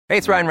Hey,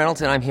 it's Ryan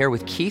Reynolds, and I'm here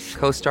with Keith,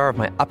 co-star of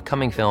my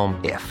upcoming film,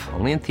 If,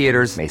 only in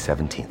theaters May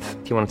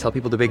 17th. Do you want to tell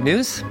people the big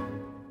news?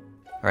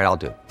 All right, I'll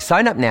do it.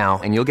 Sign up now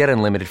and you'll get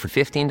unlimited for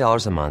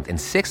 $15 a month and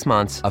 6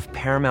 months of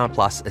Paramount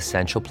Plus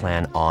Essential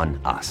Plan on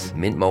us.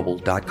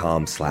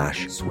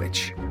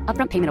 MintMobile.com/switch.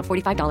 Upfront payment of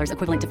 $45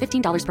 equivalent to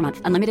 $15 per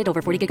month. Unlimited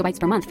over 40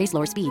 gigabytes per month. Face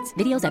lower speeds.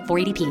 Videos at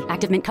 480p.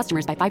 Active Mint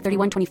customers by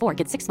 531.24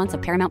 get 6 months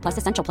of Paramount Plus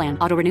Essential Plan.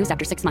 Auto renews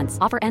after 6 months.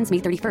 Offer ends May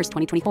 31st,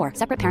 2024.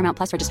 Separate Paramount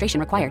Plus registration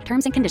required.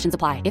 Terms and conditions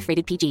apply if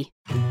rated PG.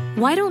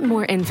 Why don't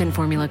more infant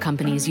formula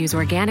companies use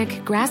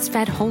organic,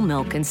 grass-fed whole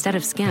milk instead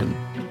of skim?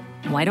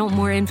 Why don't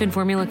more infant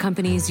formula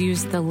companies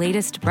use the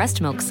latest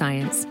breast milk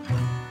science?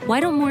 Why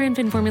don't more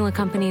infant formula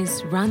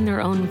companies run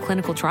their own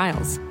clinical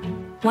trials?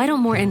 Why don't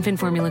more infant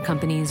formula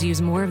companies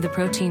use more of the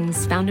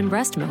proteins found in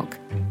breast milk?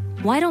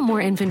 Why don't more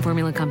infant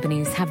formula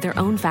companies have their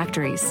own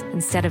factories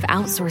instead of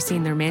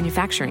outsourcing their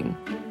manufacturing?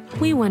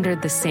 We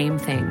wondered the same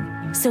thing.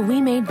 So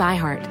we made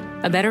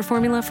ByHeart, a better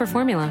formula for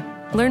formula.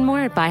 Learn more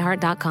at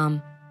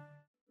byheart.com.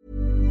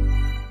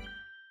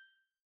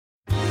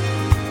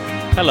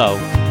 Hello,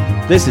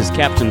 this is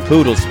Captain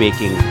Poodle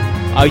speaking.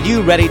 Are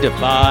you ready to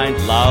find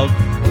love?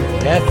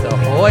 Yes,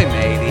 ahoy,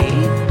 matey.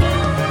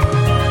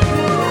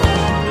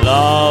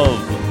 Love.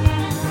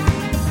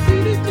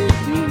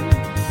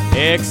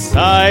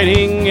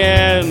 Exciting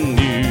and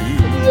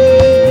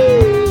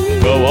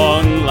new. Go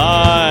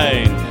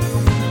online.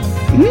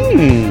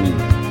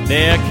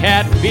 They're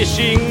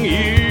catfishing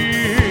you.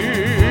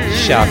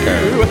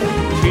 Shocker.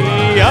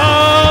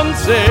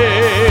 Fiancé.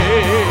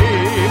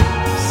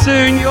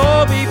 Soon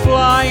you'll be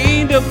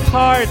flying to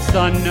parts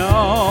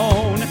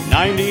unknown.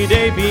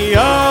 90-day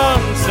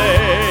fiancé.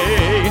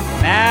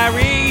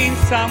 Marrying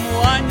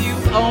someone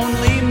you've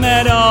only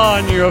met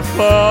on your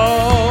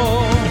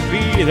phone.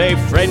 Be they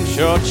French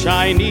or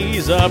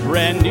Chinese, a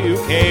brand new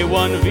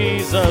K1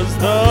 visa's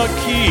the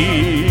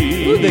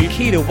key. Ooh, the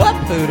key to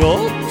what,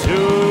 Poodle? To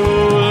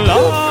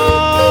love.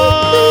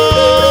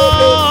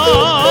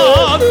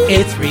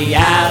 It's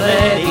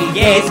reality,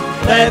 yes,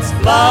 let's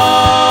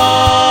love.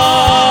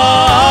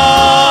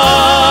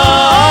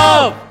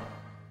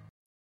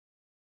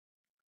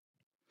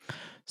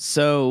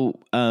 So,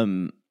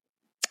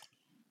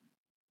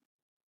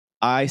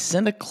 I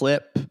sent a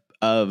clip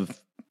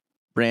of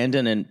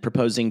Brandon and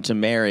proposing to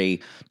Mary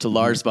to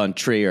Lars von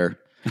Trier.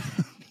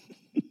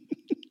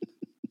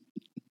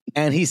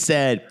 And he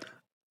said,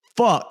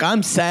 fuck,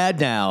 I'm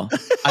sad now.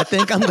 I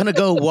think I'm going to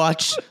go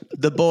watch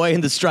The Boy in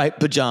the Striped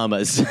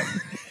Pajamas.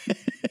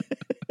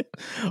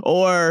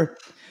 Or,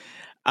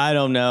 I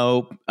don't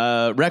know,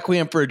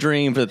 Requiem for a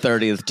Dream for the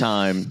 30th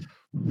time.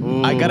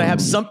 Ooh. I got to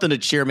have something to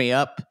cheer me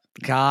up.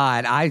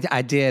 God, I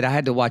did. I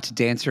had to watch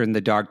Dancer in the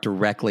Dark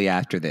directly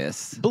after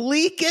this.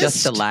 Bleakest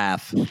just to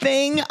laugh.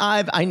 Thing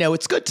I know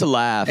it's good to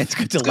laugh. It's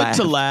good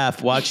to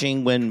laugh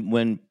watching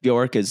when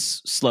Bjork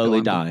is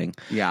slowly dying.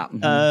 Yeah.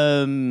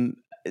 Mm-hmm.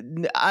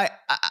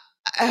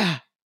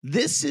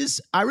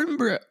 I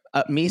remember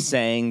me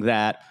saying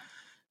that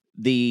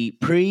the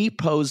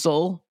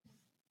pre-posal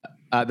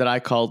that I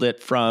called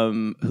it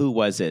from, who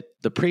was it?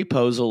 The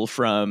pre-posal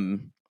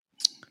from,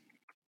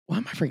 why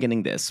am I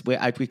forgetting this? We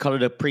called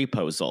it a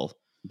pre-posal.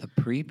 The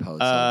pre-posal?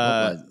 What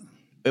was it?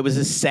 It was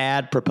a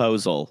sad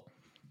proposal.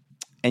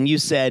 And you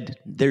said,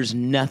 there's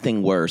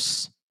nothing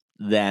worse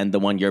than the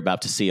one you're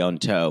about to see on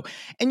tow.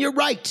 And you're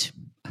right.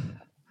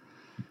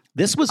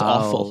 This was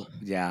awful.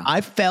 Yeah. I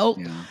felt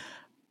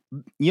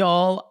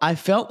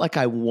like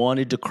I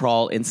wanted to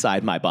crawl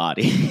inside my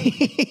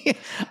body.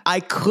 I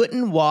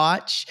couldn't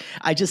watch.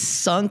 I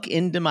just sunk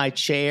into my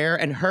chair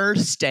and her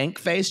stank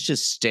face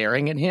just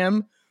staring at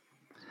him.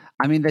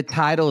 I mean, the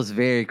title is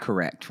very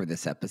correct for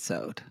this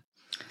episode.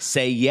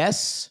 Say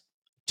yes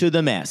to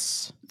the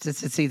mess.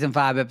 This is season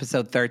 5,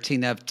 episode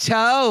 13 of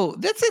Toe.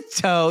 This is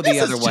Toe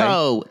the other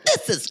way.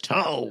 This is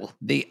Toe.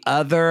 The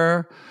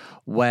other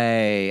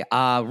way.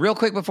 Real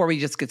quick before we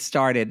just get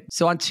started.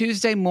 So on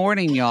Tuesday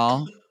morning,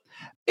 y'all,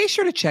 be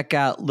sure to check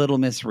out Little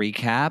Miss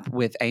Recap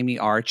with Amy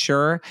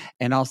Archer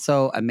and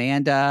also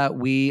Amanda.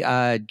 We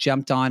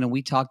jumped on and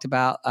we talked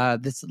about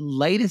this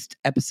latest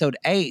episode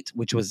 8,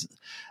 which was...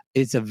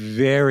 It's a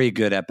very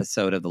good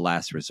episode of The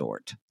Last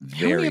Resort.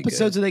 How many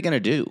episodes are they going to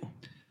do?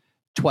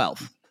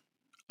 12.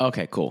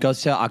 Okay, cool.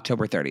 Goes to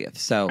October 30th.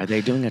 So, are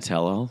they doing a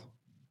tell-all?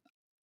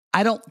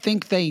 I don't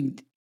think they...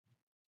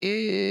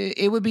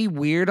 It would be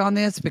weird on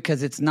this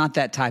because it's not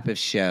that type of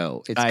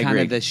show. It's kind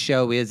of the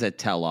show is a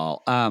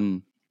tell-all.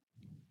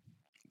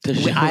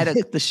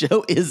 The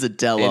show is a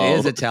tell-all. It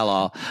is a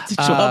tell-all. It's a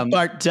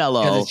 12-part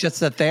tell-all. Because it's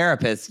just a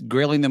therapist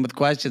grilling them with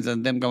questions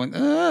and them going,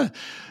 ugh.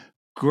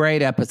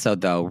 Great episode,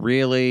 though.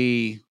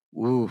 Really,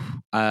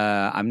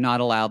 I'm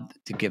not allowed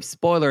to give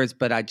spoilers,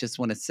 but I just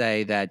want to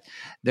say that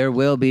there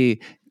will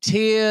be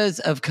tears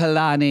of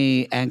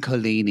Kalani and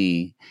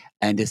Colini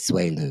and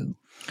Isuelu.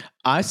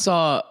 I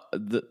saw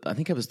I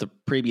think it was the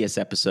previous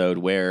episode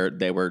where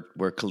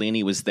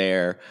Kalini was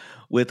there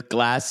with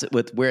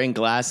wearing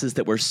glasses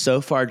that were so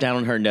far down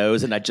on her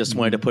nose, and I just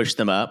wanted to push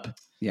them up.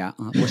 Yeah.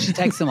 Well, she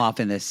takes them off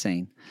in this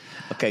scene.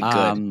 Okay,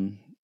 good.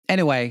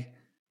 Anyway.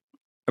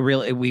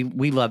 Really,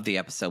 we loved the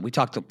episode. We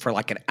talked for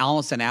like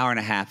almost an hour and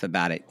a half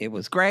about it. It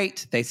was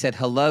great. They said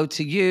hello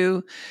to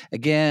you.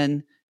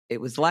 Again, it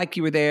was like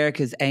you were there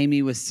because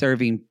Amy was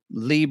serving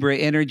Libra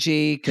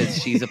energy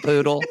because she's a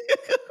poodle.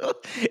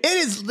 It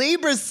is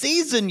Libra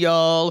season,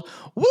 y'all.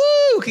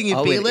 Woo! Can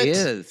you feel it? It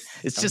is.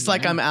 It's just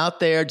like I'm out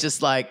there,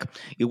 just like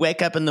you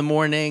wake up in the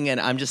morning and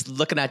I'm just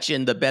looking at you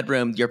in the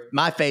bedroom.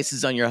 My face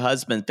is on your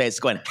husband's face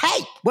going,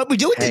 hey, what we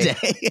doing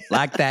today?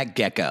 Like that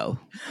gecko.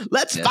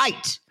 Let's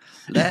fight.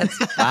 Let's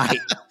fight.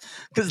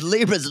 Because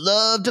Libras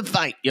love to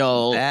fight,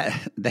 y'all.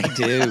 They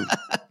do.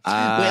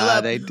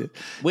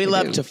 We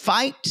love to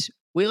fight.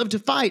 We love to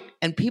fight,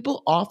 and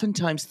people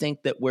oftentimes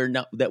think that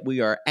we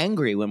are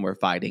angry when we're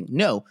fighting.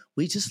 No,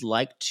 we just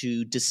like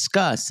to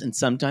discuss, and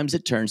sometimes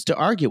it turns to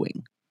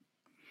arguing.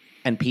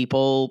 And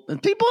people in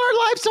our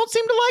lives don't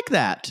seem to like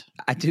that.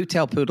 I do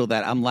tell Poodle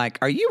that. I'm like,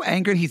 "Are you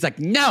angry?" And he's like,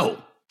 "No,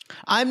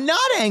 I'm not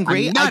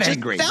angry. I'm not I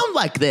angry. just sound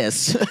like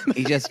this."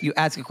 You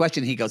ask a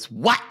question, he goes,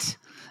 "What?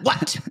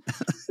 What?"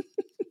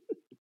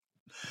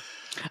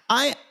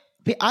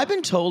 I've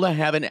been told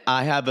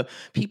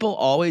people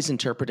always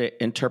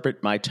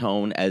interpret my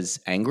tone as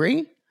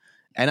angry,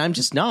 and I'm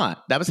just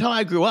not. That was how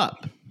I grew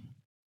up.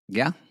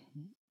 Yeah.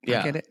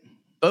 I get it.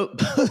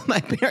 Both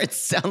my parents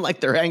sound like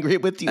they're angry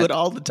with you at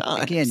all the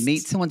time. Again,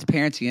 meet someone's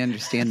parents, you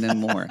understand them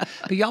more.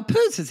 But y'all,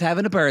 Poos is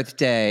having a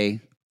birthday.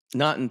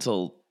 Not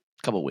until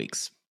a couple of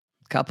weeks.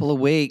 Couple of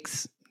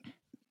weeks.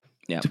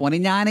 Yeah.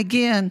 29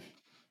 again.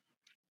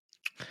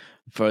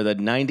 For the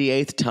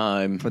 98th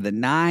time. For the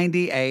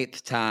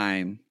 98th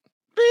time.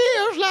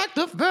 Feels like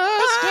the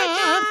first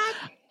time.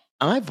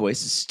 My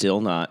voice is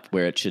still not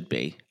where it should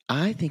be.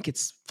 I think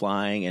it's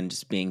flying and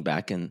just being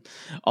back. And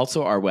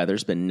also our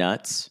weather's been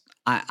nuts.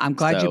 I'm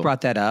glad you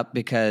brought that up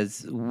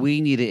because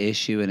we need to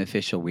issue an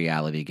official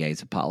Reality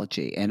Gaze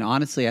apology. And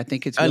honestly, I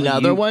think it's really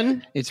another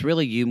one. It's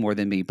really you more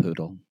than me,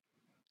 Poodle.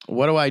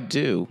 What do I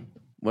do?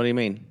 What do you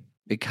mean?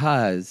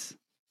 Because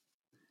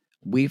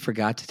we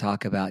forgot to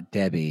talk about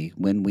Debbie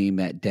when we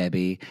met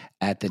Debbie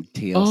at the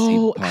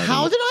TLC party.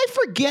 How did I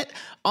forget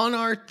on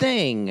our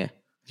thing?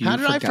 How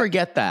did I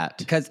forget that?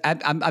 Because I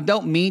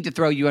don't mean to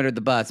throw you under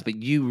the bus, but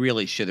you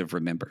really should have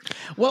remembered.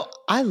 Well,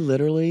 I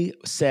literally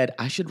said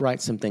I should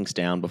write some things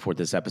down before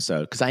this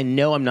episode because I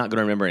know I'm not going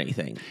to remember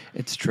anything.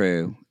 It's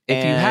true.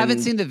 If you haven't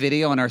seen the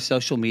video on our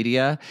social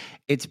media,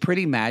 it's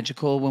pretty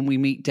magical when we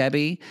meet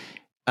Debbie.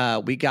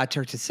 We got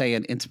her to say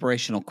an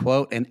inspirational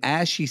quote, and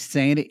as she's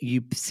saying it,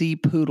 you see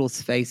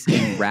Poodle's face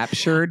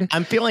enraptured.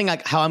 I'm feeling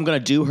like how I'm going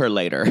to do her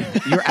later.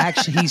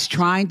 He's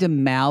trying to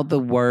mouth the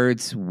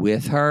words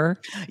with her.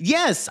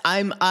 Yes,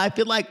 I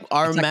feel like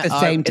the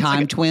same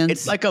time twins.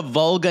 It's like a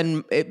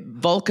Vulcan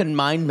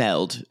mind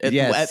meld.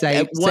 Yes,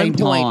 same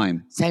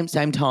time.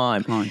 Same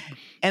time.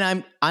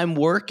 And I'm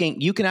working.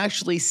 You can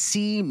actually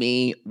see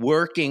me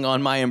working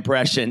on my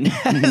impression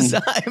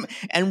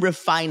and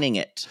refining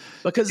it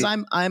because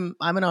I'm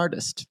an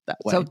artist that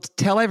way. So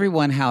tell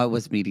everyone how it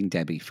was meeting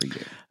Debbie for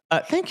you.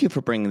 Thank you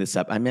for bringing this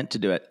up. I meant to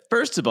do it.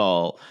 First of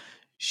all,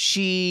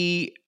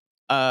 she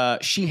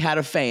had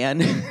a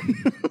fan.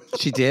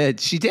 She did.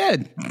 She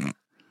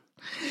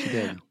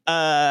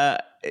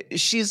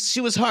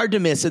was hard to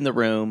miss in the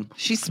room.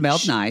 She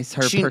smelled nice.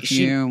 Her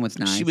perfume was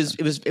nice.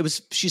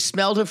 She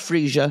smelled of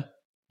freesia.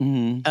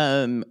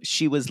 Mm-hmm.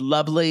 She was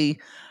lovely.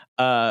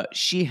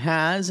 She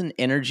has an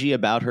energy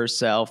about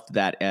herself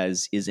that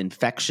is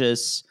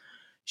infectious.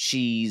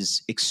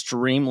 She's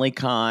extremely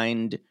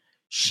kind.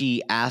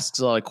 She asks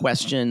a lot of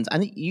questions. I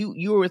think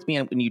you were with me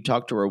when you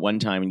talked to her one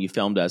time and you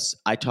filmed us.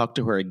 I talked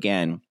to her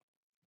again,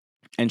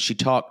 and she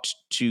talked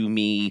to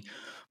me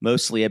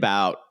mostly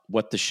about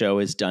what the show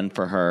has done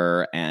for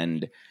her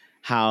and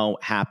how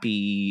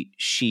happy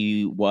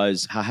she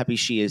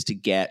is to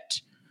get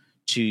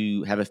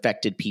to have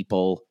affected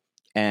people.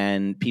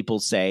 And people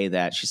say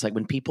that she's like,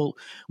 when people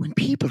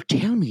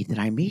tell me that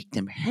I make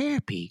them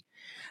happy,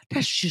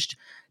 that's just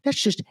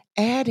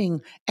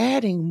adding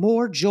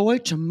more joy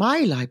to my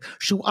life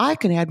so I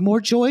can add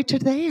more joy to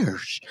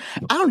theirs.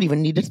 I don't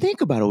even need to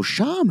think about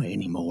Osama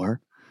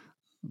anymore.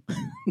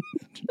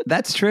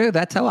 That's true.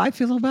 That's how I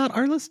feel about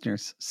our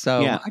listeners.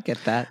 So yeah. I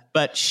get that.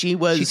 But she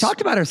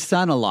talked about her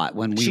son a lot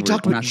she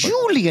talked about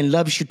Julian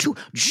loves you too.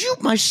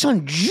 My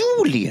son,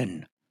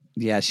 Julian.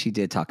 Yeah, she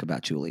did talk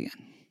about Julian.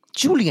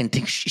 Julian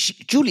thinks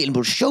Julian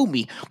will show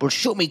me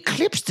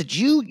clips that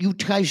you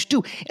guys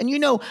do. And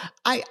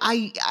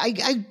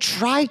I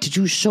try to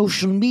do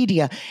social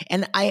media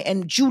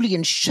and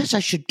Julian says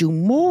I should do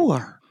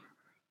more.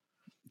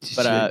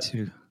 But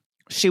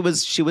she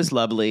was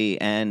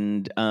lovely,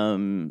 and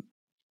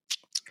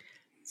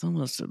it's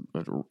almost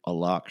a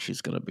lock. She's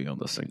going to be on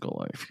the Single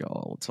Life,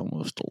 y'all. It's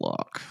almost a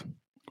lock.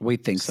 We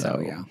think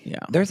so, yeah.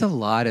 There's a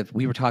lot of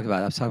I was talking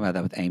about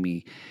that with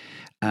Amy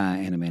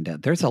and Amanda.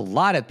 There's a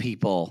lot of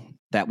people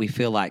that we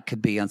feel like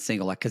could be on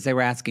Single Life because they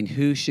were asking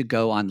who should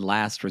go on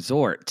Last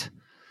Resort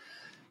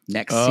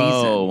next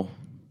season.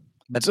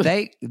 But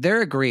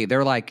they're agreed.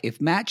 They're like, if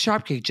Matt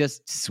Sharp could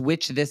just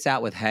switch this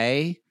out with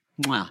Hay.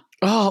 Mwah.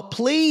 Oh,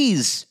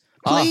 please.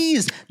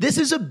 This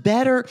is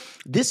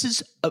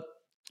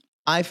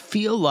I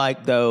feel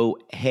like though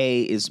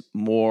hay is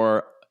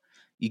more.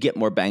 You get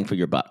more bang for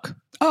your buck.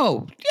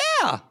 Oh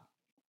yeah.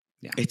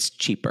 It's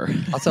cheaper.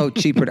 Also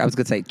cheaper. I was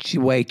going to say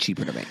way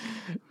cheaper to make.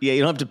 Yeah,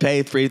 you don't have to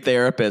pay 3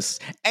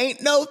 therapists.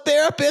 Ain't no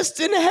therapist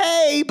in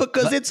hay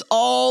because it's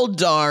all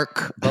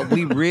dark. But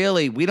we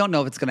don't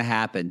know if it's going to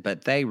happen,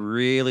 but they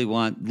really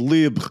want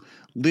Libre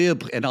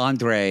and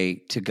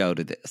Andre to go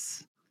to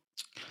this.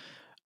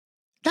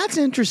 That's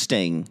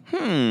interesting.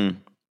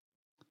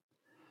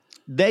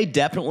 They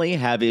definitely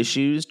have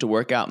issues to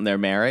work out in their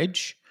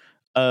marriage.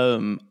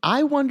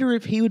 I wonder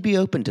if he would be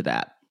open to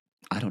that.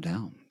 I don't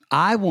know.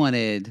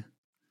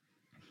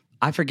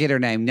 I forget her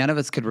name. None of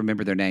us could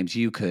remember their names.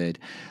 You could.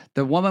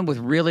 The woman with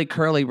really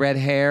curly red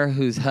hair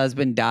whose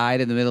husband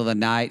died in the middle of the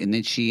night, and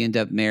then she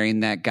ended up marrying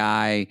that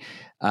guy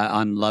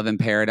on Love in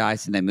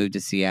Paradise, and they moved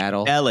to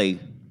Seattle. Ellie,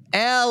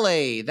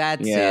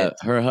 that's it.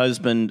 Her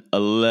husband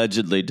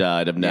allegedly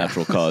died of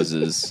natural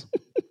causes.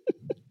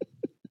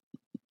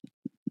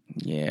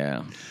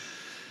 Yeah.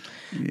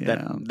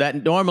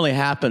 That normally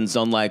happens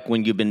on like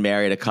when you've been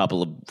married a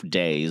couple of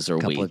days or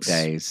weeks. Couple of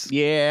days.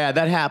 Yeah,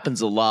 that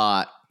happens a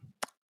lot.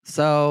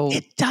 So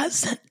it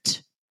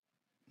doesn't.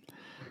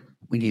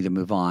 We need to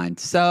move on.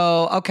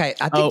 So okay,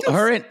 I think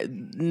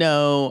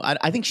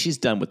I think she's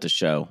done with the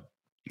show.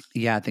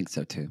 Yeah, I think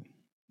so too.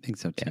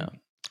 Yeah.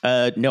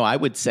 No, I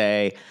would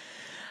say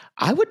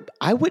I would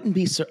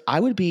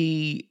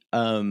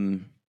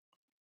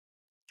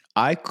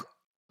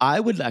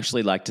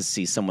actually like to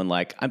see someone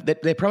like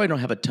they probably don't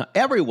have a ton.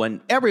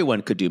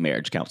 Everyone could do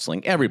marriage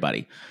counseling,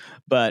 everybody,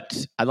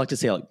 but I'd like to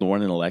say like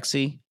Lauren and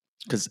Alexi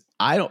because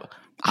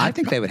I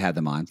think they would have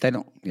them on. They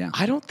don't. Yeah,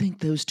 I don't think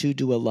those two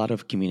do a lot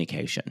of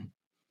communication.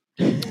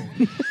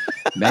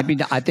 Maybe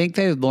not. I think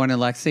Lauren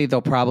and Alexi.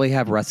 They'll probably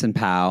have Russ and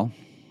Powell.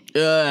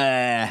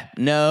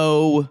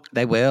 No,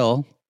 they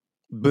will.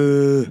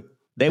 Boo.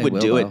 They would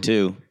do it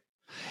too.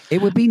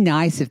 It would be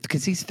nice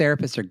because these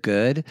therapists are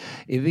good.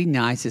 It would be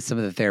nice if some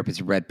of the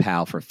therapists read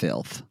Powell for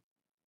filth.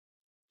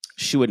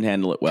 She wouldn't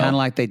handle it well. Kind of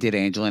like they did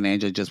Angela, and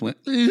Angela just went,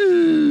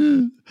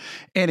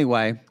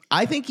 anyway.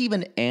 I think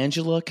even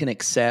Angela can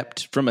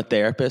accept from a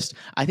therapist.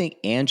 I think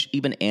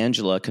even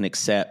Angela can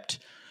accept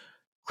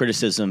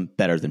criticism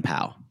better than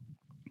Powell.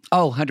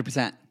 Oh,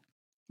 100%.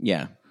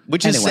 Yeah.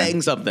 Which is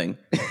saying something.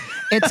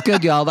 It's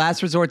good, y'all.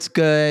 Last Resort's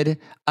good.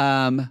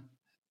 I'm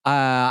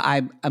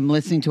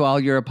listening to all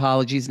your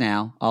apologies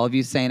now. All of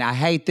you saying, I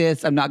hate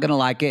this. I'm not going to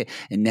like it.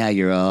 And now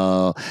you're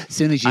all, as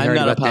soon as you heard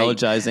about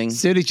apologizing. As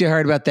soon as you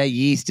heard about that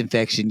yeast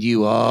infection,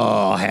 you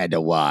all had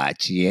to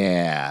watch.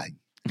 Yeah.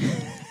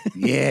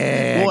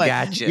 Yeah, boy,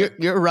 gotcha.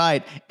 You're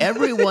right.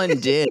 Everyone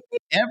did.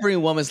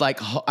 Everyone was like,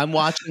 I'm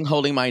watching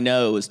holding my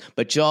nose,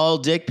 but y'all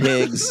dick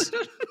pigs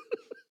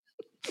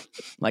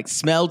like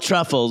smell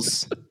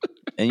truffles.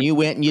 And you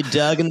went and you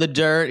dug in the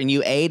dirt and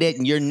you ate it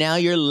and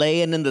you're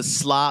laying in the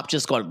slop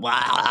just going,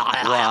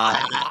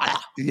 wow.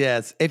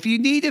 Yes. If you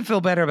need to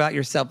feel better about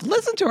yourself,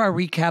 listen to our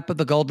recap of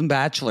The Golden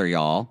Bachelor,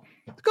 y'all.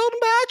 The Golden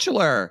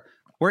Bachelor.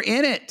 We're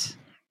in it.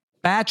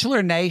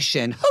 Bachelor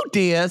Nation. Who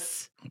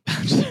dis?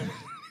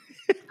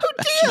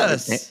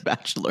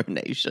 Bachelor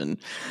Nation.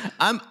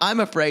 I'm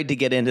afraid to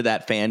get into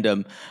that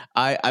fandom.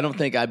 I don't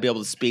think I'd be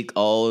able to speak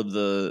all of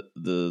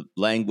the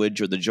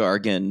language or the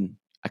jargon.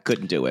 I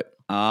couldn't do it.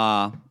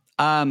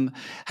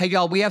 Hey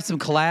y'all, we have some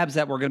collabs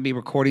that we're going to be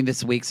recording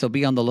this week, so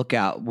be on the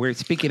lookout. We're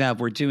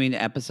doing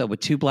an episode with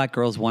Two Black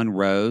Girls, One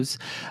Rose.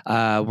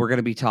 We're going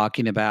to be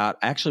talking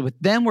about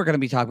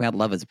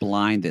Love Is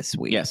Blind this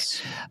week.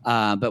 Yes.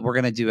 But we're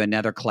going to do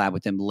another collab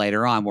with them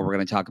later on where we're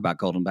going to talk about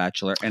Golden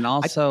Bachelor and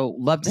also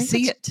Love to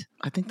See It.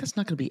 I think that's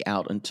not going to be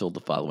out until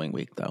the following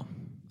week though.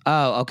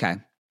 Oh, okay.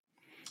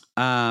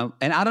 And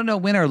I don't know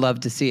when our Love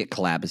to See It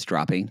collab is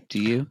dropping.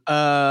 Do you?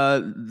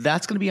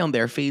 That's going to be on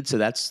their feed, so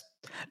that's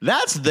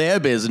their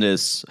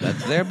business.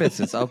 That's their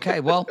business. Okay,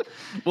 well,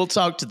 we'll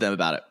talk to them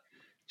about it.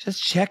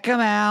 Just check them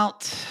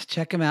out.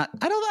 I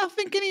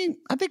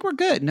think we're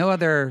good. No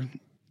other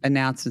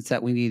announcements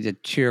that we need to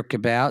chirk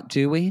about,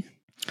 do we?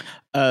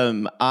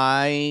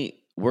 We're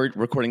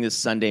recording this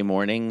Sunday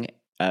morning,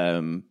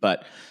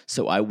 but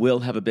so I will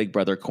have a Big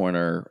Brother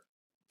corner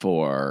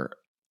for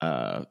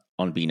on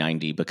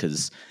B90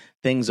 because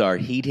things are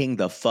heating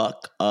the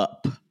fuck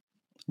up.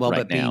 Well,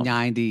 right but now.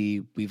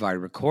 B90, we've already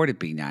recorded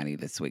B90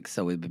 this week,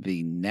 so it would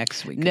be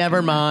next week.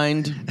 Never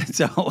mind.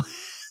 So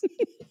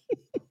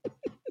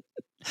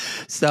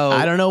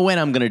I don't know when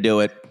I'm going to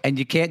do it. And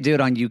you can't do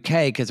it on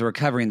UK because we're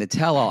covering the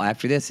tell-all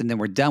after this, and then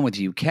we're done with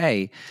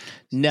UK.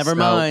 Never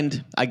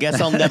mind. I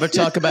guess I'll never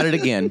talk about it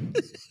again.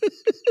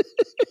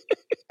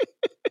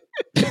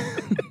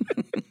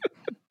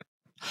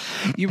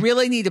 You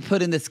really need to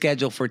put in the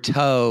schedule for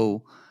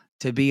Toe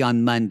to be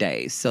on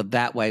Mondays, so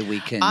that way we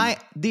can.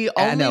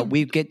 I know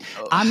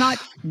I'm not.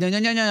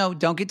 No.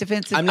 Don't get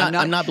defensive. I'm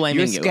not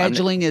blaming you. Your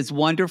scheduling is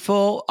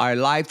wonderful. Our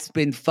life's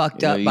been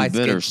fucked up by you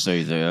better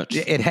say that.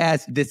 It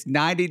has. This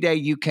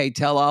 90-day UK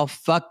tell-all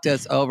fucked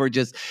us over.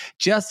 Just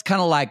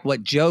kind of like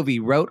what Jovi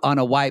wrote on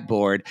a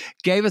whiteboard,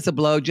 gave us a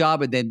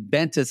blowjob, and then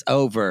bent us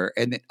over.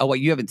 And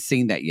you haven't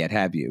seen that yet,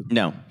 have you?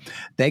 No.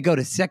 They go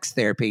to sex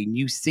therapy, and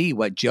you see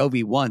what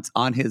Jovi wants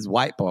on his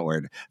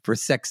whiteboard for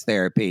sex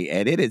therapy,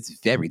 and it is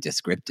very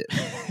descriptive.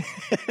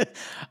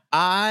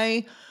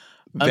 I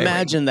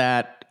imagine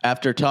that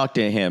after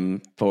talking to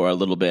him for a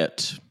little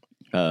bit,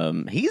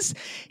 he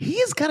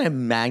is kind of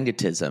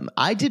magnetism.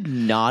 I did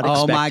not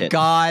expect it. Oh, my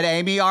God.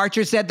 Amy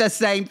Archer said the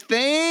same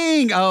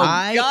thing.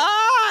 God.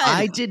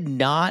 I did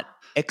not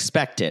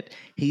expect it.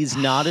 He's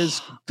not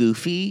as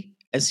goofy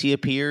as he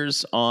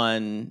appears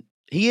on...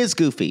 He is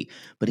goofy,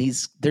 but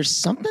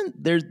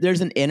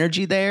there's an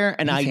energy there,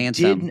 and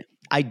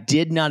I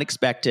did not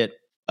expect it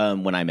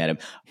when I met him.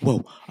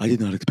 Whoa, I did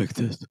not expect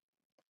this.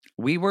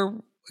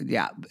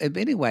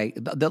 Anyway,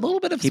 the little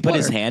bit of he put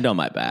his hand on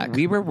my back.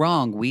 We were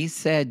wrong. We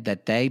said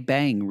that they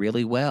bang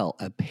really well.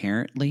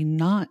 Apparently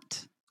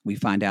not. We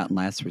find out in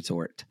Last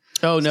Resort.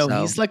 Oh no,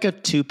 he's like a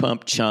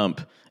 2-pump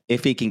chump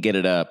if he can get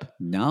it up.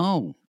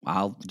 No,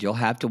 you'll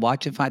have to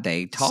watch it.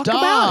 They talk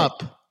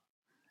about it.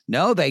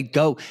 No, they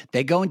go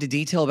into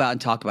detail about it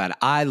and talk about it.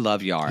 I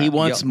love Yara. He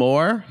wants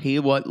more.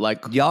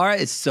 Yara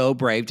is so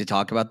brave to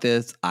talk about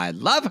this. I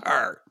love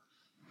her.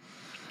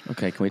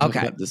 Okay, can we talk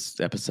about this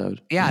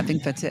episode? Yeah, I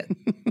think that's it.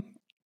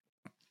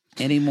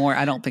 Any more?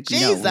 I don't think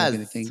we know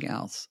anything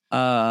else.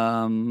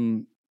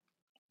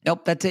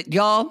 Nope, that's it.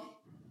 Y'all,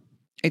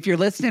 if you're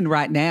listening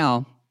right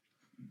now,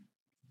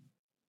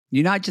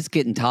 you're not just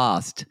getting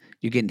tossed,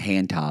 you're getting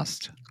hand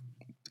tossed.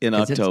 In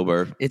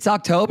October. It's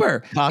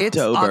October.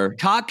 October.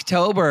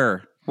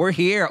 We're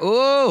here.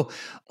 Ooh,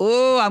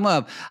 I'm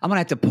gonna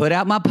have to put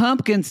out my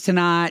pumpkins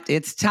tonight.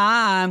 It's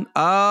time.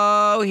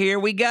 Oh, here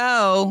we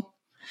go.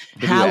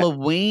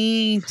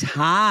 Halloween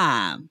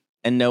time.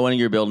 And no one in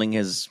your building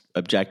has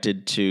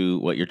objected to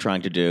what you're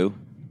trying to do?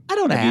 I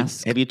don't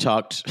ask. Have you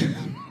talked?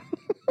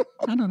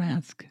 I don't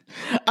ask.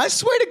 I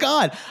swear to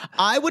God,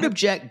 I would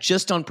object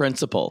just on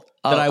principle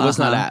that I was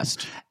not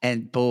asked.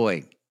 And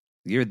boy,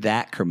 you're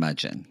that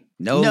curmudgeon.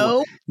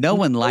 No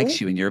one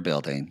likes you in your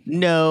building.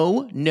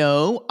 No.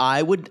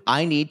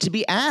 I need to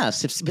be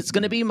asked. If it's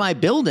going to be my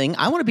building,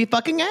 I want to be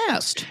fucking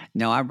asked.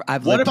 No,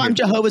 I've. What if I'm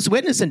Jehovah's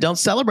Witness and don't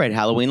celebrate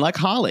Halloween like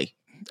Holly?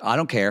 I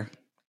don't care.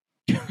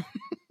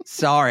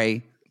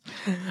 Sorry.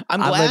 I'm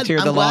glad lived here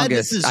the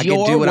longest. This is I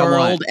your can do what I world,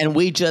 want. and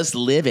we just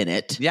live in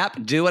it. Yep,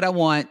 do what I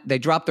want. They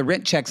drop the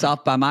rent checks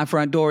off by my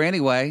front door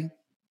anyway.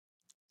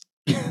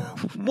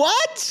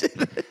 What?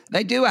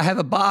 They do. I have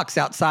a box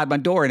outside my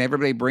door, and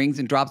everybody brings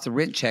and drops the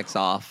rent checks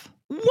off.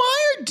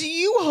 Why do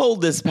you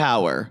hold this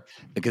power?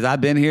 Because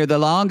I've been here the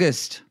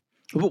longest.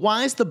 But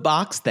why is the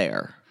box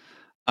there?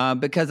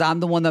 Because I'm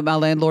the one that my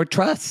landlord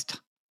trusts.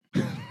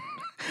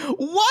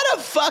 What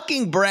a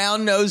fucking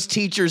brown-nosed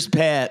teacher's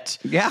pet.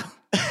 Yeah.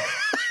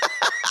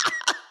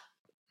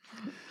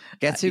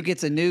 Guess who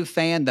gets a new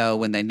fan, though,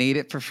 when they need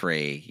it for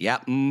free?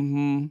 Yep.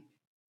 Mm-hmm.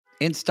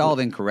 Installed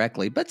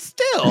incorrectly, but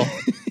still.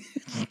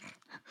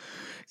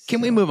 Can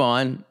we move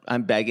on?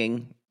 I'm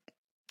begging.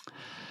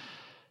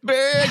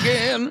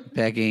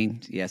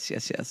 Begging. Yes.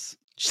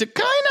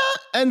 Shekinah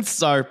and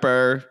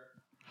Sarper.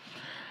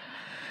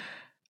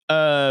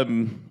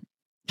 The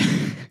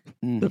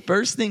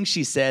first thing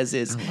she says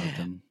is,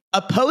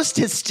 a post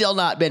has still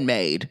not been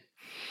made.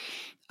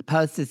 A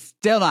post has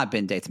still not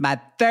been made. It's my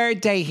third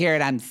day here,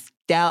 and I'm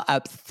still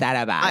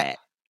upset about it.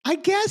 I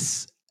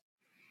guess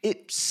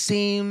it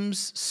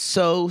seems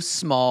so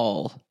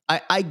small.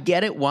 I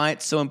get it why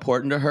it's so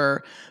important to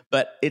her,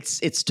 but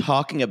it's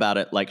talking about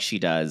it like she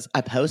does.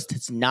 A post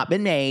has not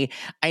been made.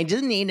 I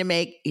just need to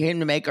make him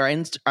to make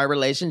our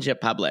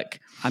relationship public.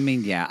 I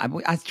mean, yeah.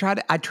 I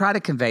try to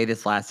convey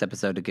this last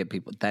episode to get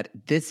people that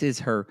this is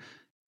her.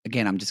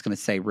 Again, I'm just going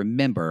to say,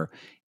 remember,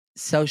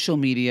 social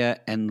media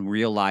and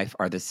real life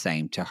are the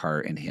same to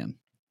her and him.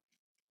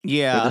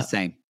 Yeah, they're the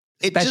same,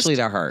 especially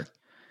to her.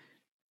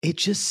 It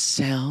just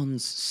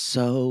sounds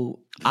so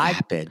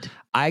vapid.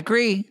 I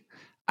agree,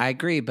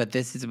 but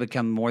this has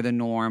become more the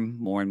norm,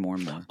 more and more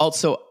and more.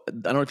 Also, I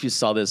don't know if you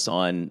saw this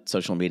on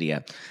social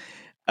media.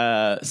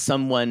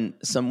 Someone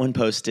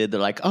posted,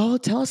 they're like, "Oh,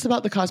 tell us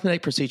about the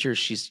cosmetic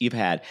procedures you've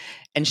had,"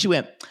 and she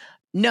went,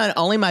 "None,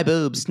 only my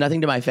boobs,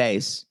 nothing to my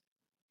face."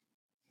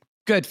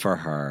 Good for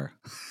her.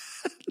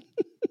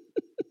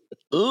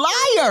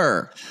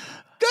 Liar.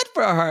 Good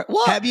for her.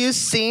 What? Have you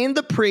seen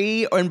the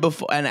pre and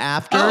before and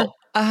after? Oh,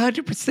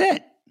 100%.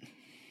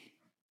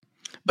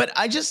 But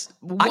I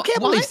can't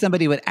believe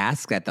somebody would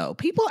ask that, though.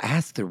 People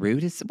ask the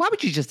rudest. Why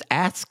would you just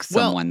ask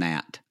someone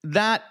that?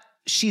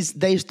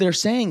 They're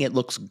saying it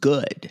looks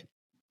good,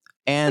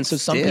 and so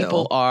some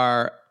people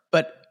are.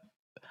 But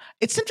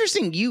it's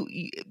interesting. You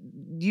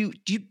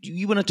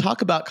want to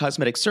talk about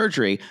cosmetic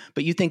surgery,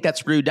 but you think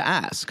that's rude to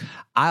ask.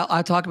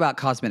 I talk about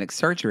cosmetic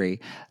surgery,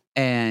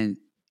 and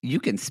you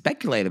can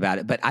speculate about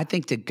it, but I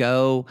think to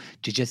go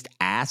to just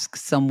ask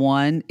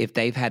someone if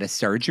they've had a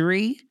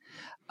surgery,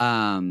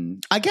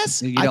 I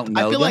guess you don't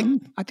know I feel them.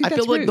 like I think I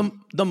feel that's like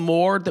the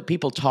more that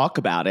people talk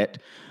about it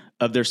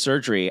of their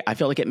surgery, I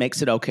feel like it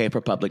makes it okay for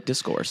public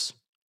discourse.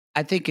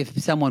 I think if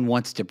someone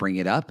wants to bring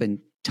it up and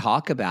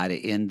talk about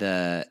it in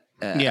the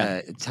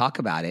talk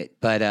about it,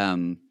 but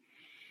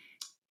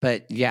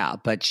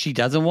she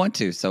doesn't want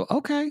to. So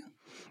okay,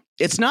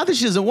 It's not that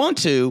she doesn't want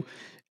to;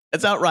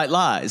 it's outright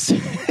lies.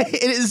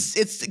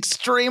 It's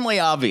extremely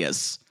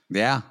obvious.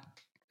 yeah,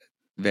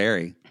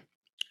 very.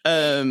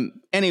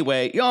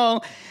 Anyway,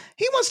 y'all,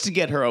 he wants to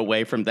get her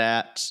away from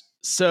that,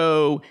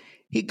 so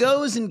he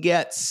goes and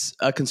gets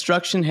a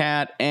construction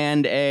hat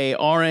and a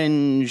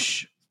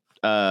orange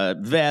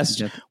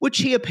vest, which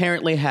he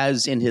apparently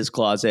has in his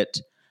closet.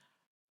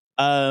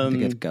 To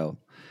get go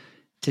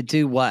to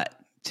do what?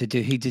 To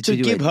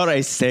Give her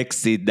a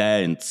sexy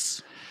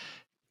dance.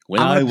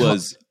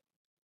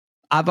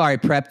 I've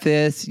already prepped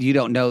this. You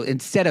don't know.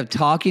 Instead of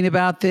talking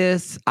about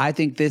this, I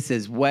think this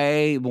is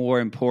way more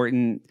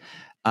important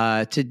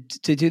to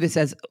do this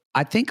as,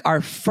 I think,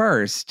 our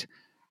first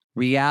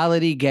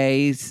reality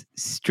gaze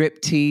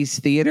striptease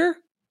theater.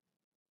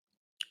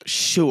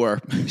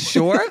 Sure.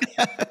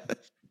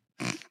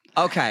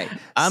 Okay.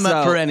 I'm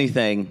up for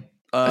anything.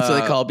 That's what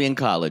they call me in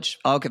college.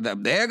 Okay.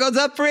 There goes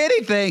up for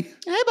anything.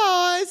 Hey,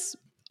 boys.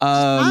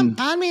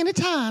 Find me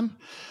anytime.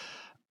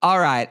 All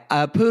right.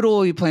 Poodle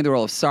will be playing the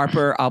role of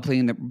Sarper. I'll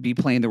be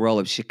playing the role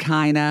of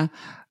Shekinah.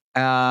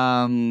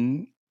 All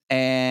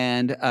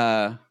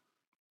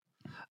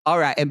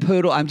right. And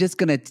Poodle, I'm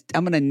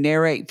gonna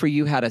narrate for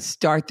you how to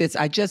start this.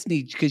 I just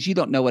need, because you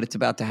don't know what it's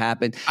about to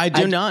happen. I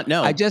do not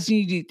know. I just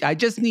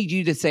need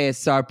you to say as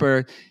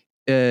Sarper,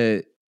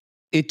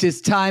 it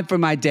is time for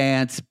my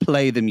dance.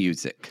 Play the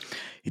music.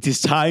 It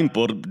is time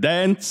for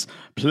dance,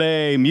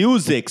 play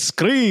music,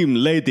 scream,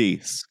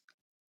 ladies.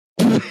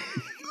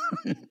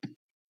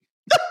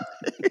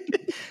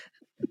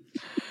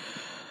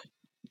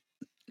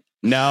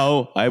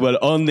 Now I will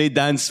only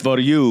dance for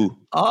you.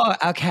 Oh,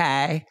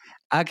 okay.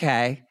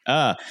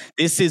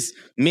 This is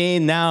me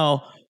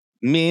now.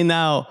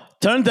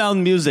 Turn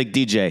down music,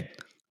 DJ.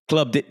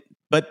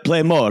 But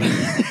play more.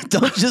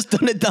 Don't just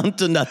turn it down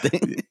to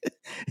nothing.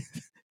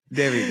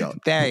 There you go.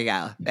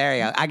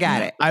 I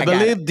got it. I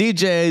believe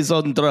DJ is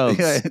on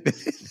drugs.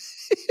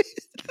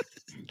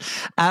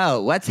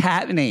 Oh, what's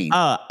happening?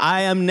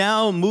 I am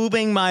now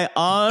moving my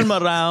arm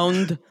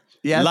around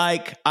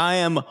like I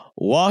am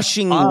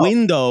washing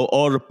window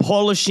or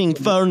polishing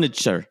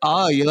furniture.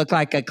 Oh, you look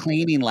like a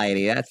cleaning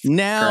lady. That's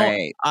now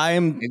great. I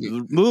am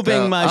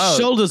moving my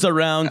shoulders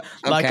around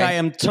like I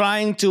am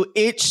trying to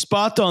itch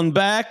spot on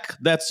back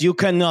that you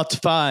cannot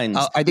find.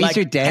 Oh, are these like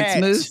your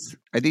dance moves?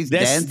 Are these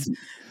dance?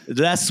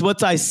 That's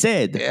what I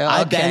said. Yeah,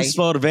 I dance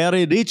for a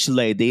very rich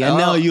lady, and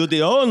now you're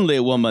the only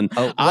woman.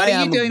 What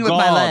are you doing with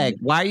my leg?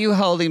 Why are you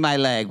holding my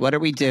leg? What are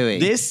we doing?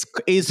 This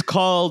is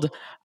called,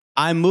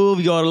 I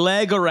move your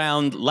leg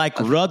around like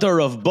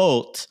rudder of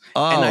boat,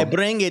 and I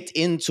bring it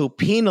into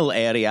penile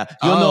area.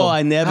 You know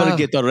I never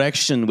get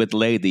erection with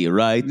lady,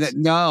 right?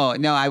 No,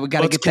 I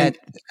got to get that.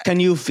 Can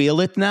you feel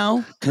it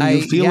now? Can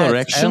you feel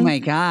erection? Oh my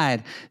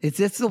God. Is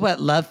this what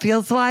love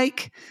feels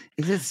like?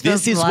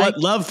 This is what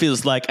love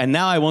feels like, and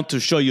now I want to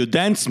show you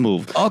dance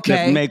move.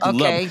 Okay,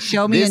 love.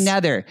 Show me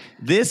another.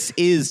 This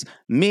is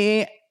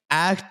me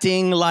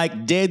acting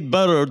like dead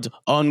bird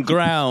on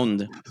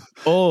ground.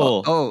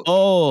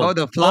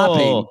 The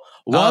flopping.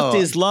 What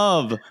is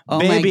love?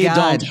 Baby,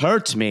 don't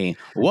hurt me.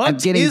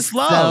 What is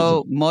love?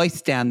 So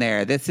moist down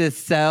there. This is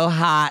so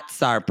hot,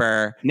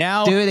 Sarper.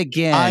 Now do it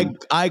again.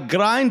 I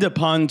grind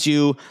upon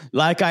you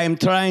like I am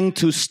trying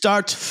to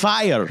start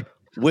fire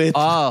with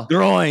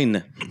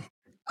groin.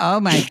 Oh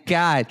my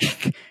God.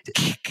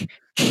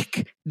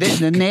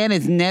 The man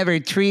has never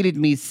treated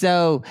me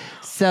so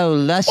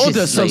lusciously. Oh,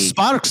 there's some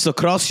sparks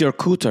across your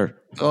cooter.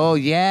 Oh,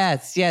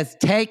 yes.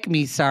 Take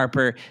me,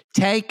 Sarper.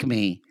 Take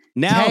me.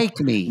 Take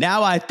me.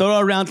 Now I throw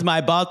around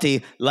my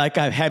body like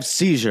I have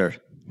seizure.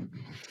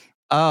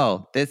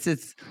 Oh,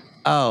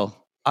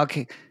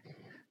 okay.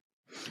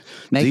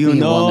 Make me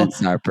a woman,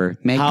 Sarper.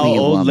 Make me a woman.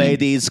 How old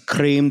ladies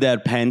cream their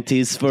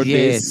panties for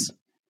this?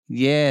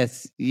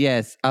 Yes.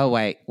 Oh,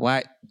 wait.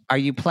 What? Are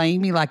you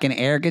playing me like an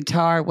air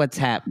guitar? What's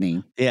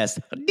happening? Yes.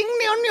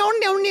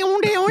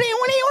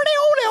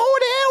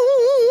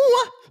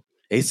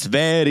 It's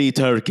very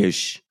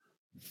Turkish.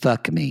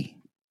 Fuck me.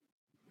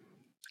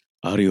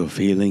 Are you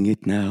feeling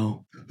it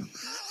now?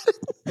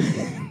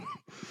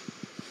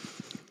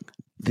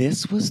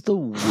 This was the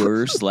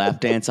worst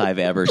lap dance I've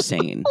ever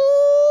seen.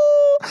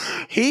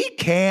 He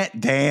can't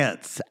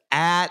dance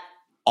at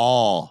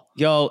all.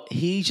 Yo,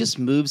 he just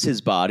moves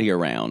his body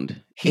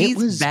around.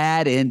 He's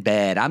bad in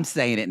bed. I'm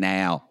saying it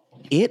now.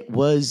 It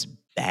was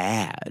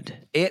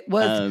bad. It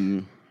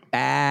was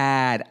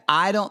bad.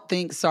 I don't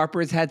think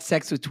Sarper has had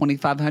sex with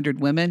 2,500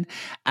 women.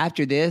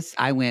 After this,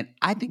 I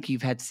think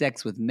you've had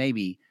sex with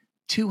maybe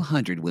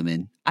 200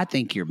 women. I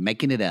think you're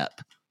making it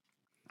up.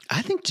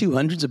 I think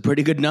 200's a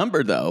pretty good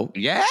number, though.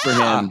 Yeah. For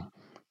him.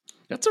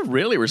 That's a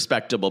really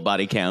respectable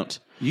body count.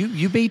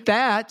 You beat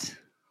that.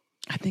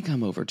 I think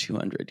I'm over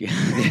 200.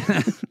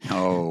 Yeah.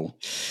 Oh.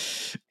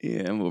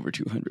 Yeah, I'm over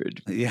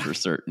 200 for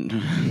certain.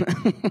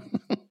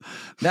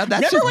 That's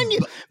remember when you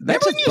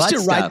used to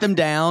write them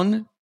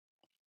down?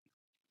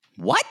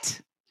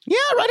 What? Yeah,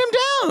 write them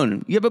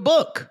down. You have a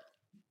book.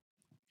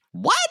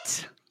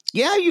 What?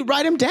 Yeah, you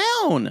write them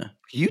down.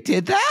 You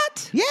did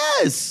that?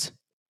 Yes.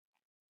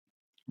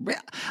 I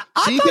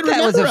thought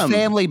that was a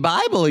family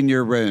Bible in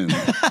your room.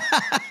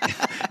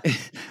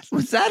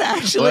 Was that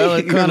actually? Well,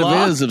 it kind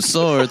of is of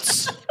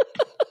sorts.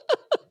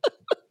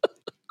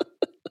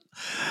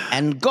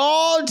 And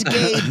God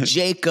gave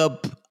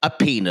Jacob a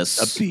penis.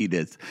 A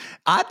penis.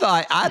 I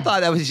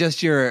thought that was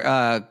just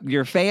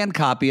your fan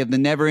copy of the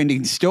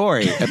Never-Ending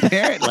Story.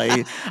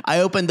 Apparently, I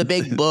opened the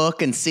big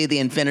book and see the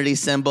infinity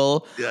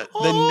symbol. Yeah,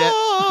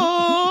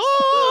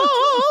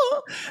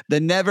 the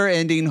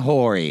Never-Ending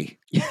Hoary.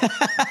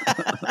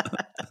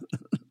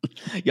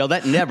 Yo,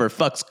 that never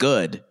fucks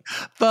good.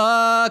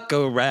 Fuck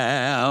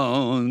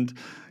around.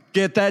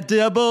 Get that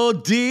double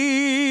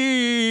D.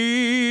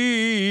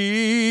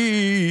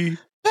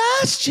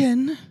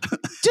 Bastion,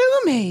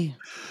 do me.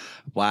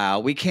 Wow,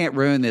 we can't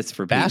ruin this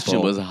for people.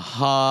 Bastion was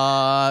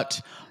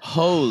hot.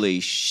 Holy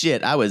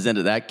shit, I was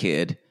into that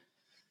kid.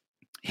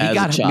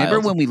 Remember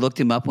when we looked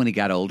him up when he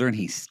got older and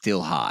he's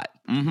still hot?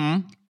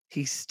 Mm-hmm.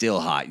 He's still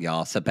hot,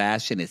 y'all.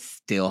 Sebastian is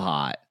still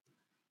hot.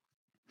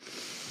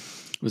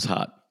 It was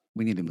hot.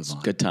 We need to move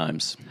on. Good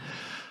times.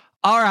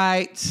 All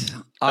right.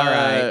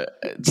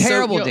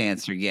 Terrible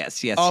dancer.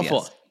 Yes.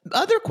 Awful. The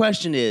other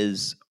question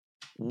is,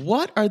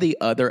 what are the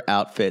other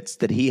outfits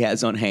that he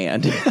has on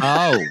hand?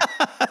 Oh.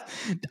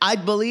 I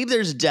believe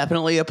there's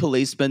definitely a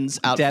policeman's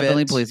outfit.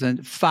 Definitely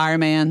policeman.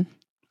 Fireman.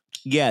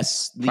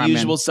 Yes. The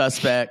usual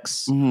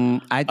suspects.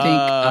 Mm-hmm. I think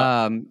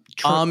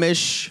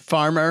Amish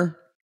farmer.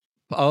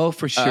 Oh,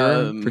 for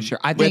sure.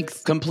 I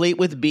think complete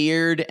with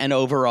beard and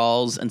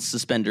overalls and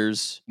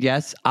suspenders.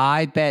 Yes.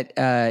 I bet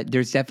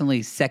there's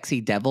definitely sexy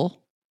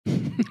devil.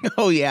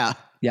 Oh, yeah.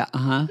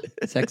 Yeah.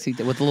 Sexy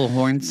with little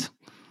horns.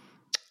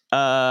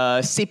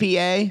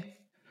 CPA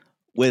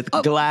with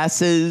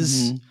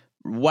glasses,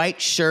 white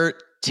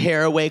shirt,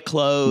 tearaway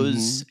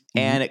clothes,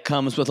 and it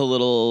comes with a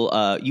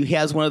little. He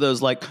has one of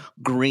those like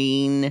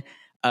green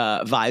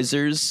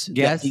visors.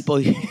 Yes,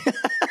 people.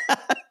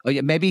 Oh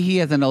yeah, maybe he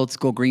has an old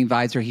school green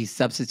visor. He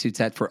substitutes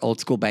that for old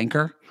school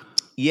banker.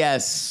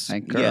 Yes,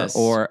 banker, yes,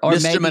 or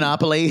Mr. maybe,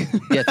 Monopoly.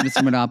 Yes,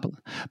 Mr. Monopoly.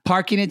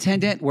 Parking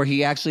attendant, where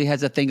he actually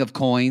has a thing of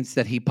coins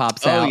that he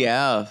pops out. Oh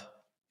yeah,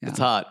 it's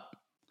hot.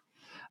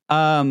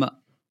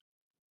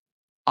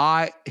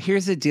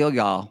 Here's the deal,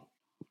 y'all.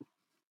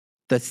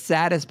 The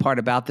saddest part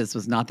about this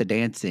was not the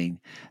dancing.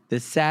 The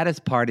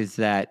saddest part is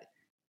that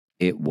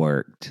it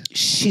worked.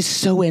 She's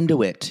so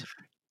into it.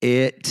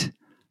 It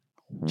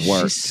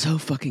worked. She's so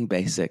fucking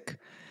basic.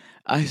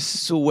 I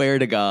swear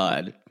to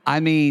God. I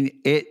mean,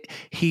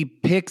 he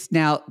picks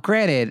now,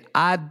 granted,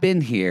 I've been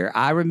here.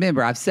 I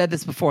remember, I've said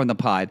this before in the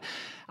pod.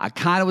 I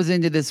kind of was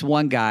into this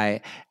one guy,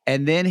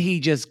 and then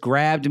he just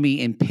grabbed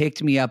me and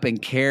picked me up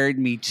and carried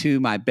me to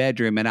my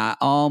bedroom, and I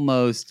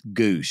almost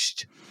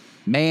gooshed.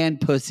 Man,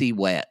 pussy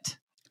wet.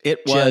 It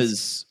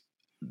was,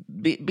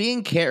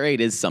 being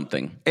carried is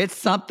something. It's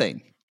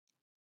something.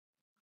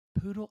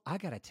 Poodle, I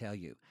got to tell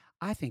you,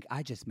 I think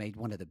I just made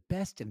one of the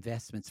best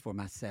investments for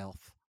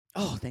myself.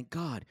 Oh, thank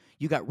God.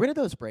 You got rid of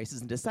those braces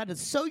and decided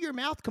to sew your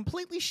mouth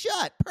completely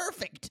shut.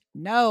 Perfect.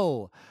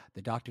 No,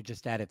 the doctor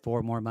just added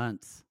 4 more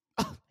months.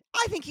 Oh,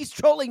 I think he's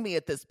trolling me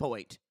at this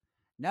point.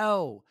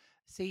 No.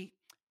 See,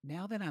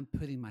 now that I'm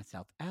putting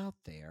myself out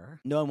there.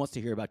 No one wants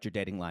to hear about your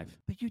dating life.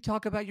 But you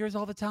talk about yours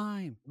all the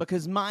time.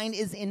 Because mine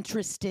is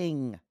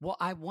interesting. Well,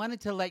 I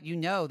wanted to let you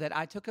know that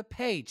I took a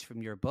page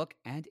from your book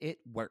and it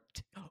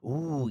worked.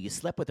 Ooh, you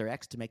slept with their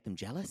ex to make them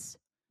jealous?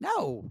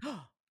 No.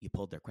 You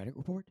pulled their credit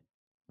report?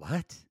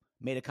 What?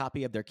 Made a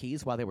copy of their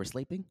keys while they were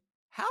sleeping?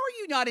 How are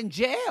you not in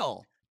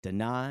jail?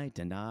 Deny,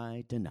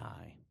 deny,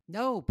 deny.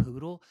 No,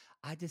 Poodle.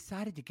 I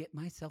decided to get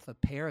myself a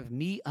pair of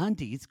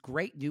MeUndies,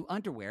 great new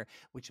underwear,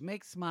 which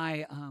makes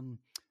my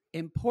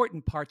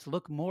important parts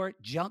look more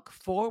junk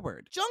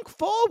forward. Junk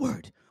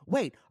forward?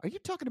 Wait, are you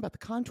talking about the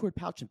contoured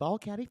pouch and ball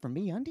caddy from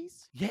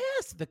MeUndies?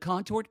 Yes, the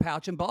contoured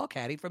pouch and ball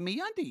caddy from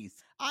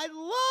MeUndies. I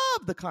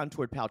love the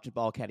contoured pouch and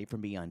ball caddy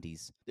from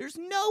MeUndies. There's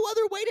no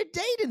other way to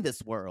date in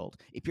this world.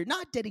 If you're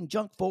not dating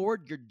junk